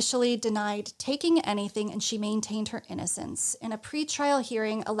 Alexis initially denied taking anything, and she maintained her innocence. In a pretrial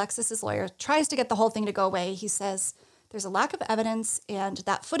hearing, Alexis's lawyer tries to get the whole thing to go away. He says, there's a lack of evidence, and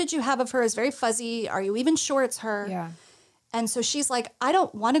that footage you have of her is very fuzzy. Are you even sure it's her? Yeah. And so she's like, I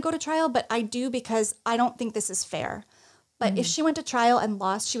don't want to go to trial, but I do because I don't think this is fair. But if she went to trial and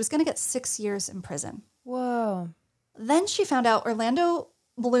lost, she was going to get 6 years in prison. Whoa. Then she found out Orlando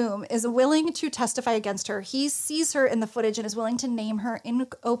Bloom is willing to testify against her. He sees her in the footage and is willing to name her in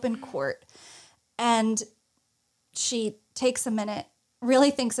open court. And she takes a minute,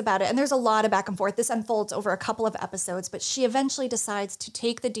 really thinks about it. And there's a lot of back and forth. This unfolds over a couple of episodes, but she eventually decides to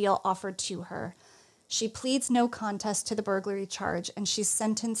take the deal offered to her. She pleads no contest to the burglary charge, and she's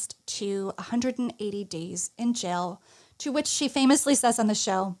sentenced to 180 days in jail, to which she famously says on the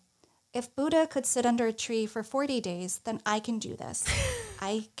show, if Buddha could sit under a tree for 40 days, then I can do this.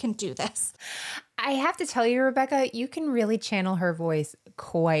 I can do this. I have to tell you, Rebecca, you can really channel her voice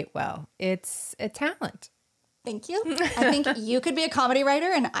quite well. It's a talent. Thank you. I think you could be a comedy writer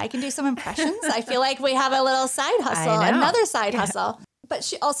and I can do some impressions. I feel like we have a little side hustle, another side hustle. But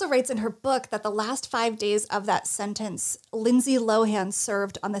she also writes in her book that the last 5 days of that sentence, Lindsay Lohan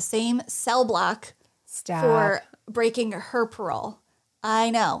served on the same cell block for breaking her parole. I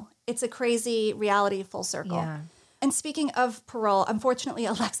know. It's a crazy reality full circle. Yeah. And speaking of parole, unfortunately,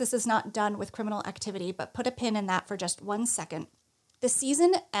 Alexis is not done with criminal activity, but put a pin in that for just 1 second. The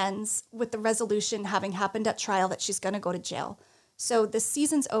season ends with the resolution having happened at trial that she's going to go to jail. So the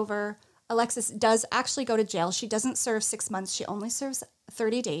season's over. Alexis does actually go to jail. She doesn't serve 6 months. She only serves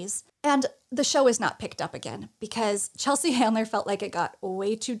 30 days. And the show is not picked up again because Chelsea Handler felt like it got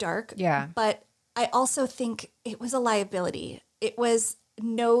way too dark. Yeah. But I also think it was a liability. It was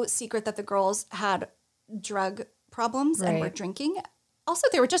no secret that the girls had drug problems and were drinking. Also,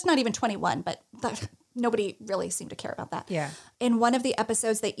 they were just not even 21, but nobody really seemed to care about that. Yeah. In one of the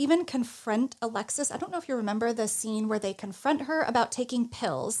episodes, they even confront Alexis. I don't know if you remember the scene where they confront her about taking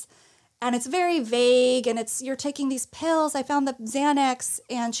pills. And it's very vague, and it's, you're taking these pills. I found the Xanax,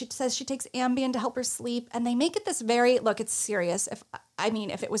 and she says she takes Ambien to help her sleep. And they make it this very, look, it's serious. If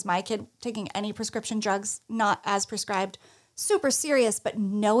it was my kid taking any prescription drugs, not as prescribed, super serious. But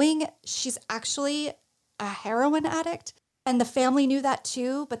knowing she's actually a heroin addict, and the family knew that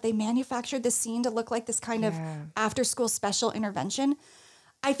too, but they manufactured this scene to look like this kind of after-school special intervention.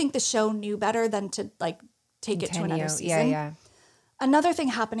 I think the show knew better than to take it to another season. Yeah. Another thing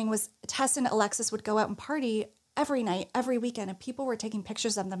happening was Tess and Alexis would go out and party every night, every weekend, and people were taking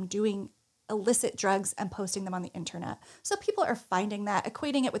pictures of them doing illicit drugs and posting them on the internet. So people are finding that,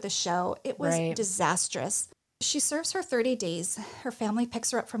 equating it with the show. It was disastrous. She serves her 30 days. Her family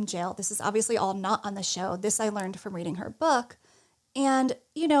picks her up from jail. This is obviously all not on the show. This I learned from reading her book. And,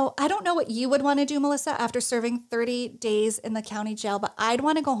 I don't know what you would want to do, Melissa, after serving 30 days in the county jail, but I'd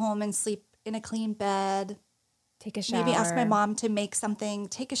want to go home and sleep in a clean bed. Take a shower. Maybe ask my mom to make something,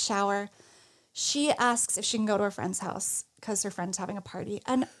 take a shower. She asks if she can go to her friend's house because her friend's having a party.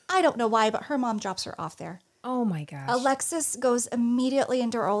 And I don't know why, but her mom drops her off there. Oh my gosh. Alexis goes immediately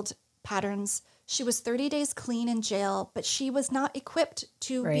into her old patterns. She was 30 days clean in jail, but she was not equipped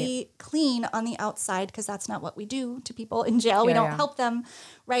to be clean on the outside because that's not what we do to people in jail. We don't help them,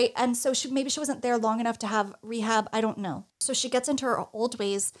 right? And so maybe she wasn't there long enough to have rehab. I don't know. So she gets into her old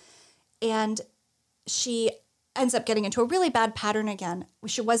ways, and she ends up getting into a really bad pattern again.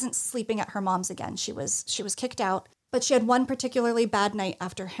 She wasn't sleeping at her mom's again. She was kicked out, but she had one particularly bad night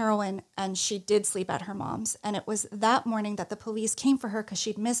after heroin, and she did sleep at her mom's. And it was that morning that the police came for her because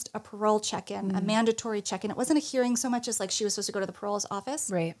she'd missed a parole check-in, a mandatory check-in. It wasn't a hearing so much as she was supposed to go to the parole's office.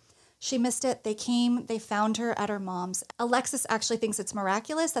 Right. She missed it. They came, they found her at her mom's. Alexis actually thinks it's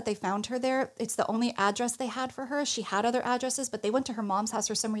miraculous that they found her there. It's the only address they had for her. She had other addresses, but they went to her mom's house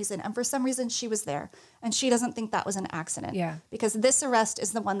for some reason. And for some reason, she was there. And she doesn't think that was an accident. Yeah. Because this arrest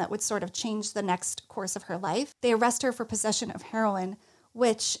is the one that would sort of change the next course of her life. They arrest her for possession of heroin,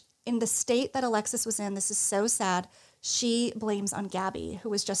 which in the state that Alexis was in, this is so sad, she blames on Gabby, who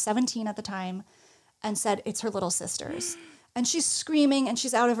was just 17 at the time, and said it's her little sisters. And she's screaming and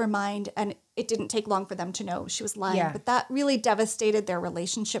she's out of her mind. And it didn't take long for them to know she was lying. Yeah. But that really devastated their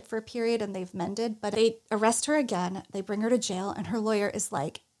relationship for a period, and they've mended. But they arrest her again. They bring her to jail. And her lawyer is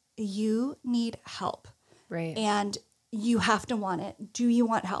like, you need help. Right. And you have to want it. Do you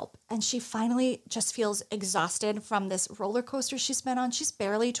want help? And she finally just feels exhausted from this roller coaster she's been on. She's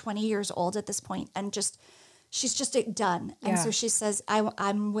barely 20 years old at this point, and she's just done. And so she says,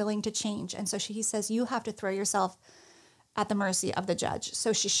 I'm willing to change. And so he says, you have to throw yourself at the mercy of the judge.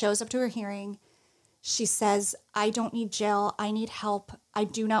 So she shows up to her hearing. She says, I don't need jail. I need help. I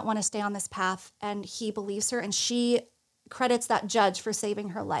do not want to stay on this path. And he believes her, and she credits that judge for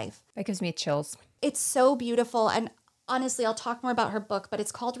saving her life. That gives me chills. It's so beautiful. And honestly, I'll talk more about her book, but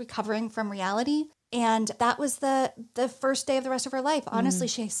it's called Recovering from Reality. And that was the first day of the rest of her life. Honestly,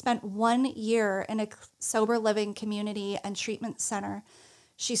 she spent 1 year in a sober living community and treatment center.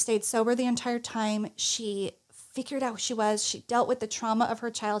 She stayed sober the entire time. She figured out who she was. She dealt with the trauma of her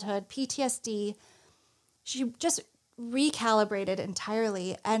childhood, PTSD. She just recalibrated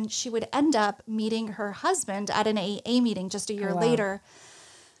entirely. And she would end up meeting her husband at an AA meeting just a year later,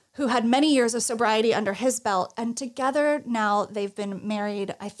 who had many years of sobriety under his belt. And together now they've been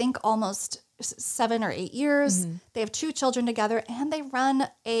married, I think almost 7 or 8 years. They have 2 children together, and they run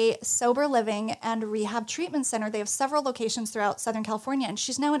a sober living and rehab treatment center. They have several locations throughout Southern California, and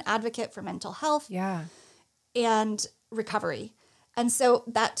she's now an advocate for mental health and recovery. And so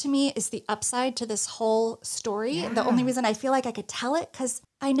that to me is the upside to this whole story. The only reason I feel like I could tell it, because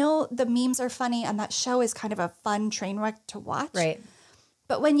I know the memes are funny and that show is kind of a fun train wreck to watch. Right.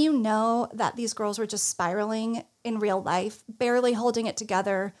 But when you know that these girls were just spiraling in real life, barely holding it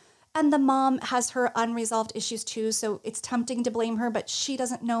together, and the mom has her unresolved issues too, so it's tempting to blame her, but she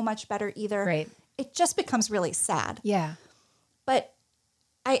doesn't know much better either. Right. It just becomes really sad. Yeah. But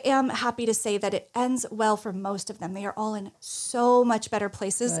I am happy to say that it ends well for most of them. They are all in so much better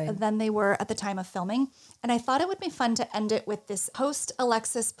places than they were at the time of filming. And I thought it would be fun to end it with this post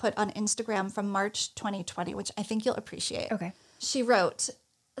Alexis put on Instagram from March 2020, which I think you'll appreciate. Okay. She wrote,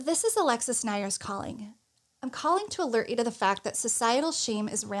 "This is Alexis Nyers calling. I'm calling to alert you to the fact that societal shame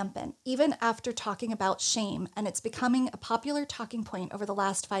is rampant, even after talking about shame, and it's becoming a popular talking point over the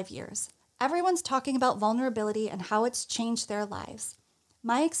last 5 years. Everyone's talking about vulnerability and how it's changed their lives.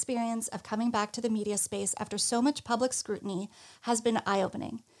 My experience of coming back to the media space after so much public scrutiny has been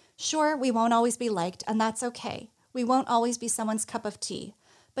eye-opening. Sure, we won't always be liked, and that's okay. We won't always be someone's cup of tea.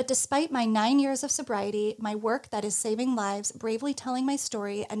 But despite my 9 years of sobriety, my work that is saving lives, bravely telling my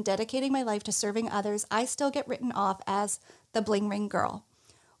story, and dedicating my life to serving others, I still get written off as the bling ring girl.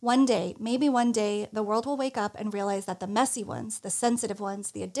 One day, maybe one day, the world will wake up and realize that the messy ones, the sensitive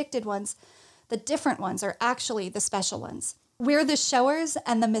ones, the addicted ones, the different ones are actually the special ones. We're the showers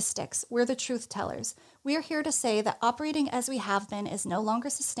and the mystics. We're the truth tellers. We're here to say that operating as we have been is no longer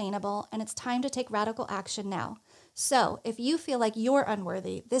sustainable, and it's time to take radical action now. So, if you feel like you're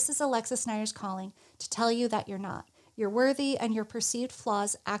unworthy, this is Alexis Nyers calling to tell you that you're not. You're worthy, and your perceived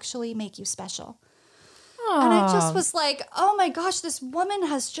flaws actually make you special." Aww. And I just was like, oh my gosh, this woman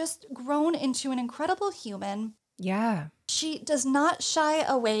has just grown into an incredible human. Yeah. She does not shy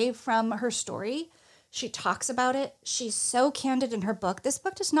away from her story. She talks about it. She's so candid in her book. This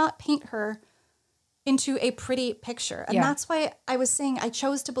book does not paint her into a pretty picture. And that's why I was saying I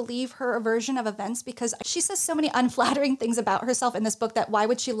chose to believe her version of events, because she says so many unflattering things about herself in this book that why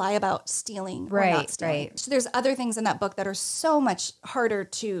would she lie about stealing or not stealing? Right. So there's other things in that book that are so much harder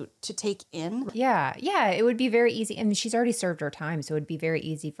to take in. Yeah. Yeah. It would be very easy. And she's already served her time. So it would be very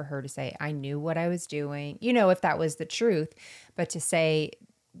easy for her to say, I knew what I was doing, if that was the truth. But to say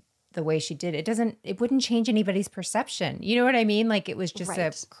the way she did, it wouldn't change anybody's perception. You know what I mean? Like it was just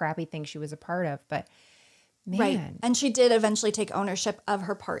a crappy thing she was a part of, but man. Right. And she did eventually take ownership of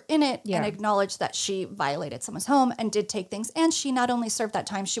her part in it and acknowledge that she violated someone's home and did take things. And she not only served that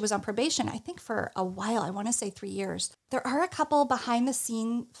time, she was on probation, I think for a while, I want to say 3 years. There are a couple behind the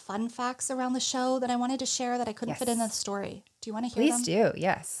scene fun facts around the show that I wanted to share that I couldn't fit in the story. Do you want to hear them? Please do.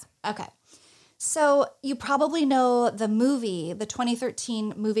 Yes. Okay. So you probably know the movie, the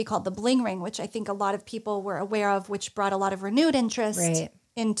 2013 movie called The Bling Ring, which I think a lot of people were aware of, which brought a lot of renewed interest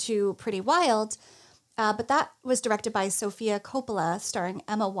into Pretty Wild. But that was directed by Sofia Coppola, starring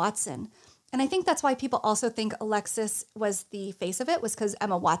Emma Watson. And I think that's why people also think Alexis was the face of it, was because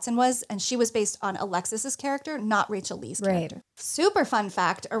Emma Watson was, and she was based on Alexis's character, not Rachel Lee's character. Super fun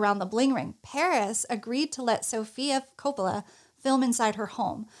fact around The Bling Ring. Paris agreed to let Sofia Coppola film inside her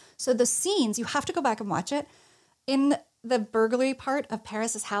home. So the scenes, you have to go back and watch it. In the burglary part of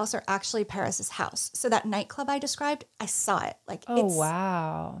Paris's house are actually Paris's house. So that nightclub I described, I saw it. Like, Oh,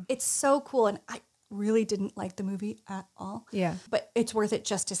 wow. it's so cool. And I really didn't like the movie at all. Yeah. But it's worth it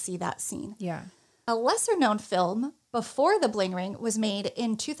just to see that scene. Yeah. A lesser known film before The Bling Ring was made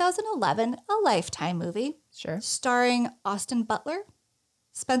in 2011, a Lifetime movie Sure. starring Austin Butler,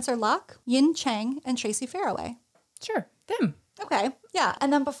 Spencer Locke, Yin Chang, and Tracy Farraway. Sure. Them. Okay, yeah.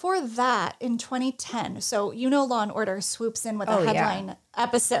 And then before that, in 2010, so Law and Order swoops in with a Oh, yeah. headline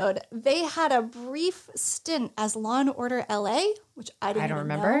episode. They had a brief stint as Law and Order LA, which I didn't I don't even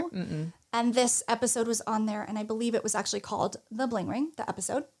remember. know. Mm-mm. And this episode was on there, and I believe it was actually called The Bling Ring, the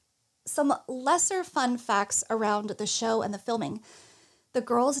episode. Some lesser fun facts around the show and the filming. The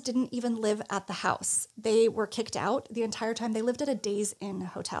girls didn't even live at the house. They were kicked out the entire time. They lived at a Days Inn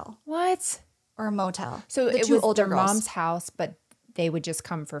hotel What? or a motel. So the it two was older their girls. mom's house, but they would just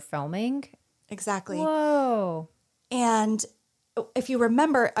come for filming? Exactly. Whoa. And if you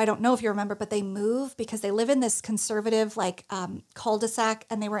remember, I don't know if you remember, but they move because they live in this conservative cul-de-sac,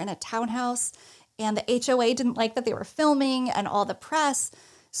 and they were in a townhouse, and the HOA didn't like that they were filming and all the press.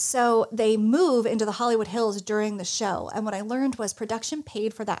 So they move into the Hollywood Hills during the show. And what I learned was production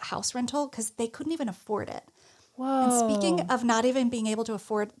paid for that house rental because they couldn't even afford it. Whoa. And speaking of not even being able to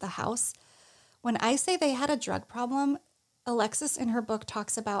afford the house, when I say they had a drug problem, Alexis in her book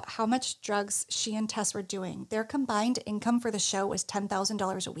talks about how much drugs she and Tess were doing. Their combined income for the show was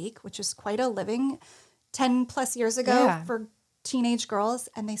 $10,000 a week, which is quite a living 10 plus years ago Yeah. for teenage girls.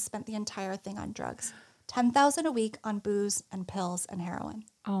 And they spent the entire thing on drugs. $10,000 a week on booze and pills and heroin.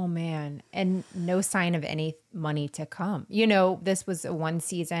 Oh, man. And no sign of any money to come. This was a one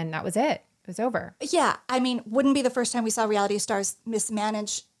season. That was it. It was over. Yeah, I mean, wouldn't be the first time we saw reality stars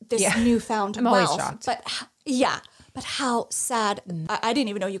mismanage this Yeah. newfound I'm always wealth. shocked. But how sad. I didn't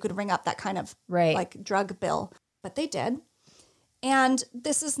even know you could ring up that kind of Right. drug bill, but they did. And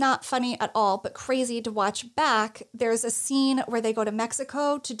this is not funny at all, but crazy to watch back. There's a scene where they go to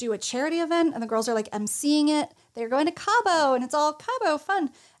Mexico to do a charity event, and the girls are emceeing it. They're going to Cabo, and it's all Cabo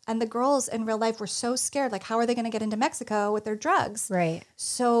fun. And the girls in real life were so scared, how are they going to get into Mexico with their drugs? Right.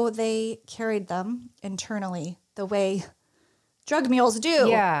 So they carried them internally the way drug mules do.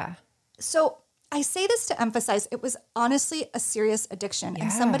 Yeah. So I say this to emphasize it was honestly a serious addiction. Yeah.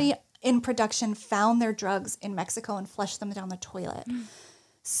 And somebody in production found their drugs in Mexico and flushed them down the toilet.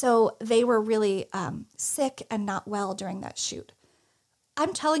 So they were really sick and not well during that shoot.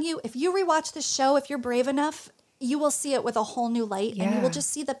 I'm telling you, if you rewatch the show, if you're brave enough, you will see it with a whole new light, and you Yeah. will just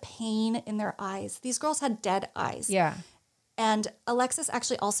see the pain in their eyes. These girls had dead eyes. Yeah. And Alexis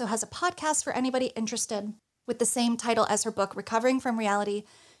actually also has a podcast for anybody interested with the same title as her book, Recovering from Reality.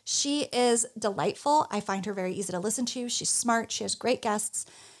 She is delightful. I find her very easy to listen to. She's smart. She has great guests.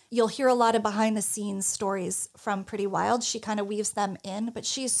 You'll hear a lot of behind the scenes stories from Pretty Wild. She kind of weaves them in, but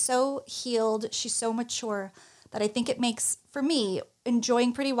she's so healed. She's so mature that I think it makes, for me,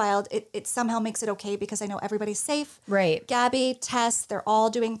 enjoying Pretty Wild, it somehow makes it okay because I know everybody's safe. Right. Gabby, Tess, they're all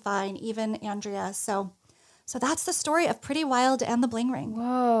doing fine, even Andrea. So that's the story of Pretty Wild and The Bling Ring.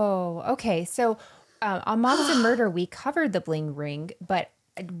 Whoa. Okay. So on Moms and Murder, we covered the Bling Ring, but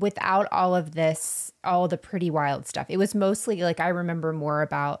without all of this, all the Pretty Wild stuff. It was mostly I remember more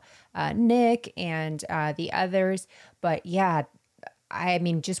about Nick and the others. But yeah, I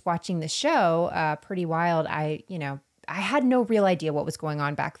mean, just watching the show, Pretty Wild, I had no real idea what was going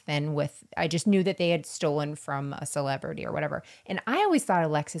on back then I just knew that they had stolen from a celebrity or whatever. And I always thought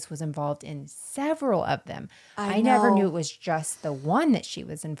Alexis was involved in several of them. I never know. knew it was just the one that she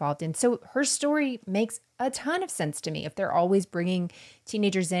was involved in. So her story makes a ton of sense to me. If they're always bringing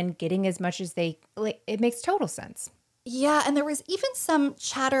teenagers in, getting as much as it makes total sense. Yeah, and there was even some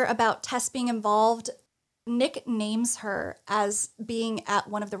chatter about Tess being involved. Nick names her as being at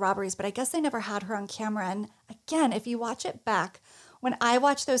one of the robberies, but I guess they never had her on camera. And again, if you watch it back, when I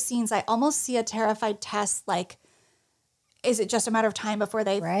watch those scenes, I almost see a terrified Tess is it just a matter of time before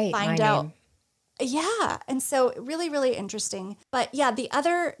they Right, find my out? name. Yeah. And so really, really interesting. But yeah, the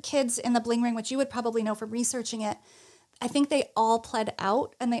other kids in the Bling Ring, which you would probably know from researching it, I think they all pled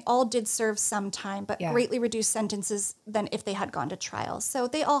out and they all did serve some time, but Yeah. greatly reduced sentences than if they had gone to trial. So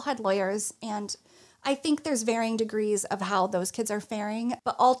they all had lawyers, and I think there's varying degrees of how those kids are faring,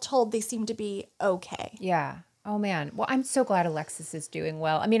 but all told, they seem to be okay. Yeah. Oh, man. Well, I'm so glad Alexis is doing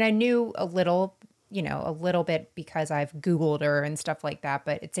well. I mean, I knew a little bit because I've Googled her and stuff like that,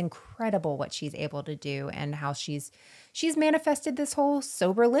 but it's incredible what she's able to do and how she's manifested this whole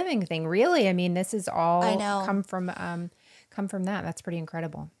sober living thing. Really. I mean, this is all I know. come from that. That's pretty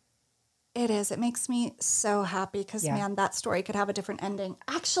incredible. It is. It makes me so happy because, Yeah. man, that story could have a different ending.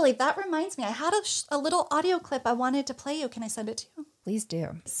 Actually, that reminds me, I had a little audio clip I wanted to play you. Can I send it to you? Please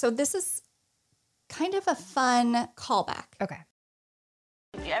do. So this is kind of a fun callback. Okay.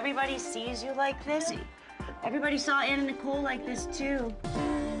 Everybody sees you like this. Everybody saw Anna Nicole like this too.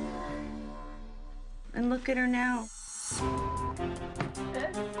 And look at her now.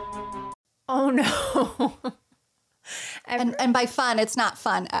 Oh no. And by fun, it's not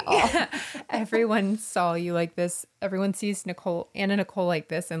fun at all. Everyone saw you like this. Everyone sees Anna Nicole like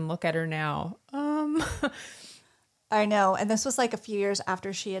this, and look at her now. I know. And this was like a few years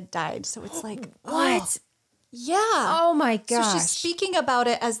after she had died. So it's like, What? oh, yeah. Oh my gosh. So she's speaking about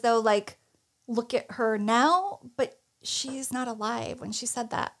it as though like, look at her now, but she's not alive when she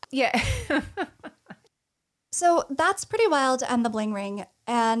said that. Yeah. So that's Pretty Wild and The Bling Ring.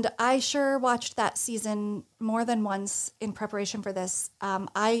 And I sure watched that season more than once in preparation for this.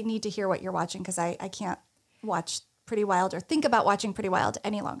 I need to hear what you're watching because I can't watch Pretty Wild or think about watching Pretty Wild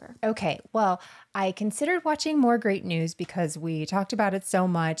any longer. Okay. Well, I considered watching more Great News because we talked about it so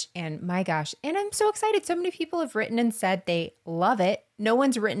much. And my gosh, and I'm so excited. So many people have written and said they love it. No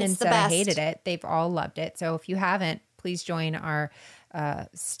one's written and It's the said I best. hated it. They've all loved it. So if you haven't, please join our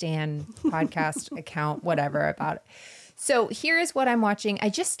Stan podcast account, whatever about it. So here is what I'm watching. I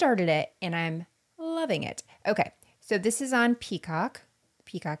just started it and I'm loving it. Okay. So this is on Peacock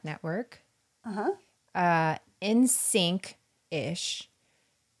Network. In Sync-ish.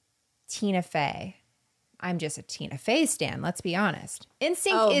 Tina Fey. I'm just a Tina Fey stan, let's be honest. In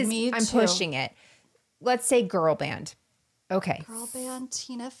Sync Oh, is, me I'm too. pushing it. Let's say girl band. Okay. Girl band,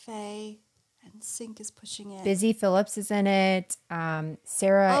 Tina Fey, and Sync is pushing it. Busy Phillips is in it.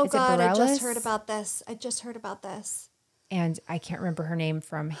 Sarah, Oh is God, it I just Bareilles? heard about this. And I can't remember her name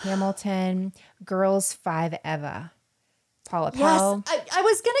from Hamilton. Girls 5 Eva. Paula Yes, Pell. I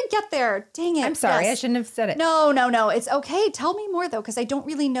was going to get there. Dang it. I'm sorry, I Yes. shouldn't have said it. No. It's okay. Tell me more, though, because I don't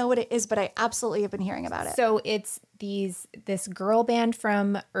really know what it is, but I absolutely have been hearing about it. So it's this girl band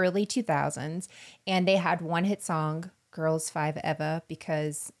from early 2000s, and they had one hit song, Girls 5 Eva,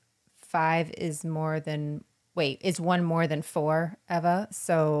 because 5 is one more than 4 Eva.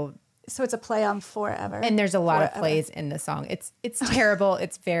 So it's a play on forever. and there's a lot of Forever. plays in the song. It's terrible.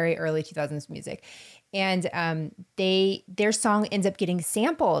 It's very early 2000s music. And their song ends up getting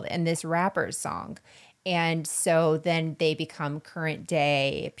sampled in this rapper's song. And so then they become current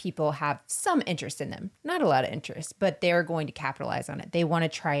day. People have some interest in them. Not a lot of interest, but they're going to capitalize on it. They want to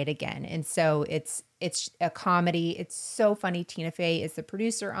try it again. And so it's a comedy. It's so funny. Tina Fey is the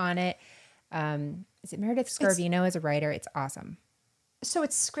producer on it. Is it Meredith Scarvino as a writer? It's awesome. So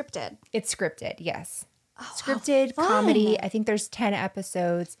it's scripted. It's scripted, yes. Oh, Scripted how fun. comedy. I think there's 10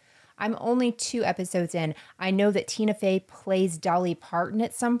 episodes. I'm only 2 episodes in. I know that Tina Fey plays Dolly Parton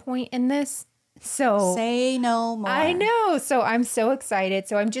at some point in this. So Say no more. I know. So I'm so excited.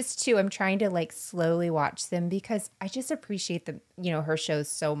 So I'm just 2. I'm trying to like slowly watch them because I just appreciate her shows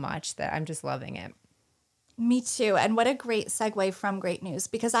so much that I'm just loving it. Me too. And what a great segue from Great News,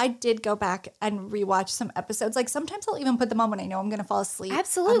 because I did go back and rewatch some episodes. Like sometimes I'll even put them on when I know I'm going to fall asleep.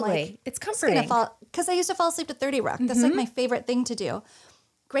 Absolutely. It's comforting. Because I used to fall asleep to 30 Rock. That's like my favorite thing to do.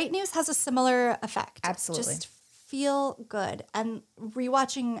 Great News has a similar effect. Absolutely. Just feel good. And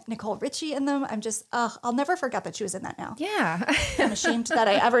rewatching Nicole Richie in them, I'm just, I'll never forget that she was in that now. Yeah. I'm ashamed that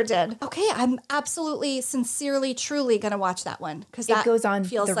I ever did. Okay, I'm absolutely, sincerely, truly going to watch that one. Because It that goes on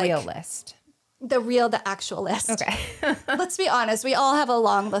feels the like real list. the actual list. Okay. Let's be honest. We all have a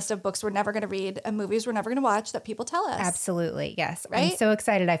long list of books we're never going to read and movies we're never going to watch that people tell us. Absolutely. Yes. I'm Right? so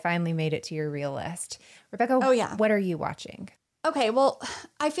excited I finally made it to your real list. Rebecca, Oh, yeah. what are you watching? Okay, well,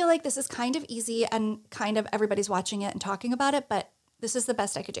 I feel like this is kind of easy and kind of everybody's watching it and talking about it, but this is the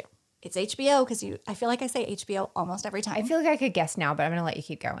best I could do. It's HBO because I feel like I say HBO almost every time. I feel like I could guess now, but I'm going to let you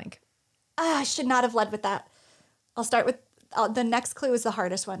keep going. I should not have led with that. I'll start with the next clue is the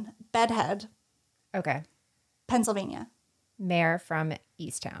hardest one. Bedhead, Okay. Pennsylvania. Mayor from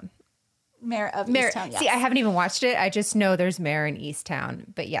Easttown. Mayor of Mayor. Easttown, yes. See, I haven't even watched it. I just know there's Mayor in Easttown,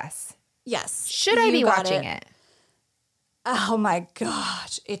 but yes. Yes. Should I You be got watching it? Oh my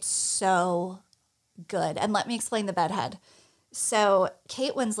gosh, it's so good. And let me explain the bedhead. So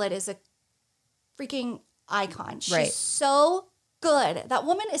Kate Winslet is a freaking icon. She's Right. so good. That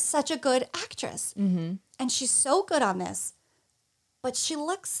woman is such a good actress. Mm-hmm. And she's so good on this. But she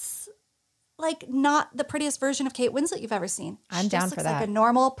looks like not the prettiest version of Kate Winslet you've ever seen. I'm She down just for looks like that. a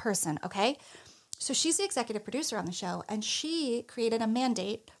normal person, okay? So she's the executive producer on the show, and she created a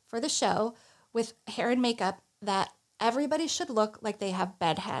mandate for the show with hair and makeup that everybody should look like they have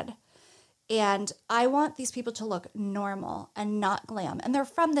bedhead. And I want these people to look normal and not glam. And they're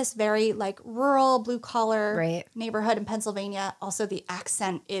from this very like rural blue collar neighborhood in Pennsylvania. Also, the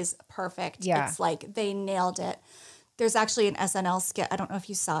accent is perfect. Yeah. It's like they nailed it. There's actually an SNL skit. I don't know if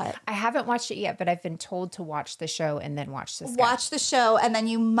you saw it. I haven't watched it yet, but I've been told to watch the show and then watch the sketch. Watch the show and then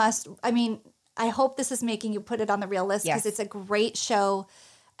you must, I mean, I hope this is making you put it on the real list because it's a great show.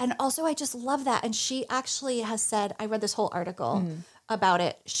 And also, I just love that. And she actually has said, I read this whole article about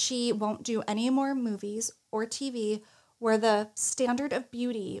it. She won't do any more movies or TV where the standard of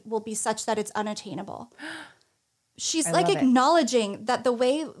beauty will be such that it's unattainable. She's like acknowledging that the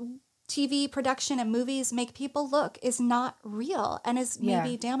way TV production and movies make people look is not real and is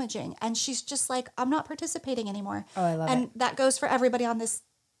maybe damaging. And she's just like, I'm not participating anymore. Oh, I love it. And that goes for everybody on this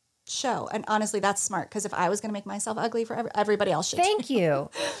show. And honestly, that's smart because if I was going to make myself ugly for everybody else should. Thank you.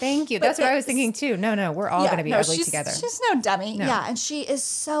 That's what I was thinking too. No, we're all going to be ugly together. She's no dummy. No. Yeah. And she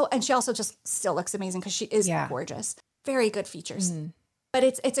is and she also just still looks amazing because she is gorgeous. Very good features. But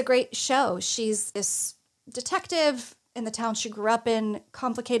it's a great show. She's this detective in the town she grew up in,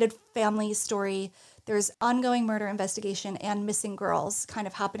 complicated family story. There's ongoing murder investigation and missing girls kind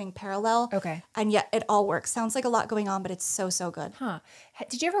of happening parallel. Okay. And yet it all works. Sounds like a lot going on, but it's so good. Huh.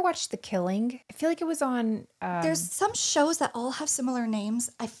 Did you ever watch The Killing? I feel like it was on... There's some shows that all have similar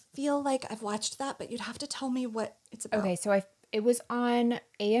names. I feel like I've watched that, but you'd have to tell me what it's about. Okay, so it was on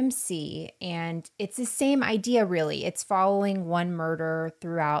AMC, and it's the same idea, really. It's following one murder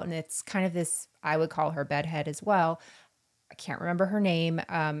throughout, and it's kind of this, I would call her bedhead as well. I can't remember her name.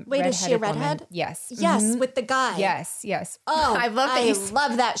 Wait, is she a redhead? Woman. Yes. Yes, with the guy. Yes. Oh, I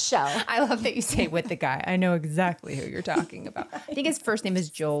love that show. I love that you say with the guy. I know exactly who you're talking about. I think his first name is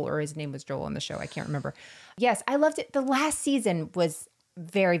Joel, or his name was Joel on the show. I can't remember. Yes, I loved it. The last season was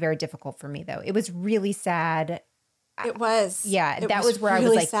very, very difficult for me, though. It was really sad. It was. Yeah, that was where really I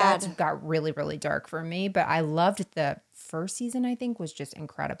was like, sad. That got really, really dark for me. But I loved the first season, I think, was just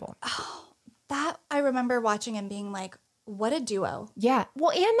incredible. Oh, that I remember watching and being like, what a duo. Yeah.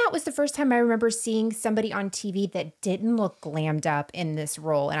 Well, and that was the first time I remember seeing somebody on TV that didn't look glammed up in this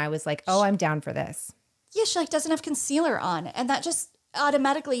role. And I was like, oh, I'm down for this. Yeah, she like doesn't have concealer on. And that just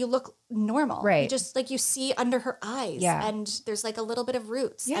automatically you look normal. Right. You just like you see under her eyes. Yeah. And there's like a little bit of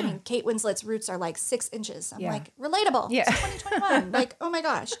roots. Yeah. I mean, Kate Winslet's roots are like 6 inches. I'm like, relatable. Yeah. It's 2021. Like, oh my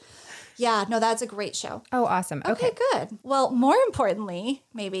gosh. Yeah, no, that's a great show. Oh, awesome. Okay, good. Well, more importantly,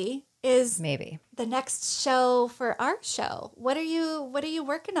 maybe the next show for our show. What are you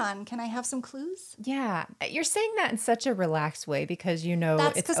working on? Can I have some clues? Yeah. You're saying that in such a relaxed way because you know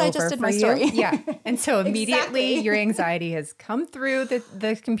that's it's because over I just did for my you. story. Yeah. And so immediately Exactly. your anxiety has come through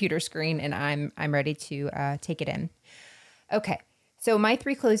the computer screen and I'm ready to take it in. Okay. So my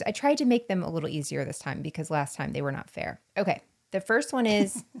 3 clues, I tried to make them a little easier this time because last time they were not fair. Okay. The first one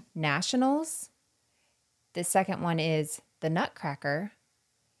is Nationals. The second one is The Nutcracker.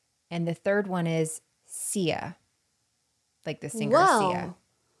 And the third one is Sia, like the singer Sia.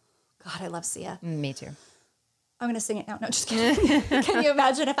 God, I love Sia. Me too. I'm going to sing it now. No, just kidding. Can you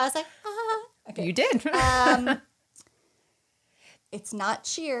imagine if I was like, ah? Okay. You did. It's not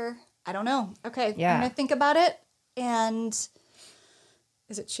Cheer. I don't know. Okay. Yeah. I'm going to think about it. And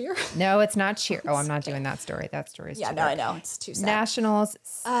is it Cheer? No, it's not Cheer. Oh, I'm not doing that story. That story is too no, dark. I know. It's too sad. Nationals,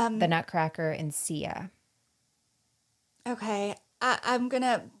 The Nutcracker, and Sia. Okay. I'm going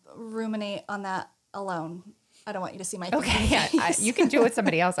to ruminate on that alone. I don't want you to see my Okay, yeah, you can do it with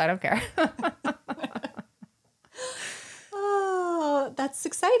somebody else. I don't care. Oh, that's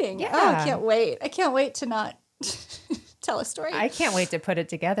exciting. Yeah. Oh, I can't wait. I can't wait to not tell a story. I can't wait to put it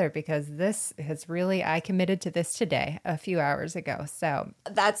together because this has really, I committed to this today, a few hours ago. So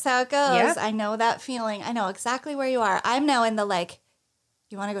that's how it goes. Yep. I know that feeling. I know exactly where you are. I'm now in the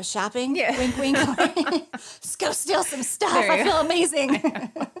you want to go shopping? Yeah. Wink, wink. Just go steal some stuff. There you I feel amazing.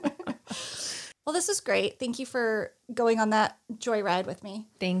 Well, this is great. Thank you for going on that joyride with me.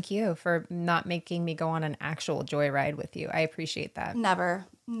 Thank you for not making me go on an actual joyride with you. I appreciate that. Never.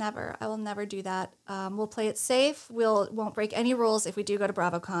 I will never do that. We'll play it safe. Won't break any rules if we do go to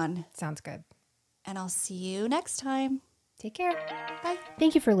BravoCon. Sounds good. And I'll see you next time. Take care. Bye.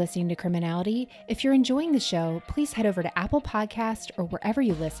 Thank you for listening to Criminality. If you're enjoying the show, please head over to Apple Podcast or wherever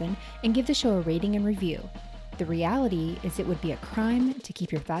you listen and give the show a rating and review. The reality is it would be a crime to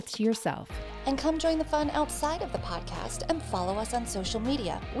keep your thoughts to yourself. And come join the fun outside of the podcast and follow us on social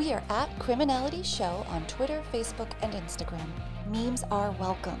media. We are at Criminality Show on Twitter, Facebook, and Instagram. Memes are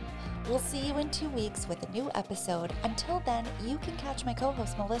welcome. We'll see you in 2 weeks with a new episode. Until then, you can catch my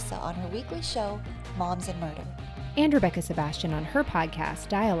co-host Melissa on her weekly show, Moms and Murder. And Rebecca Sebastian on her podcast,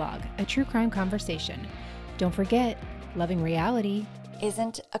 Dialogue, a true crime conversation. Don't forget, loving reality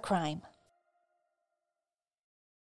isn't a crime.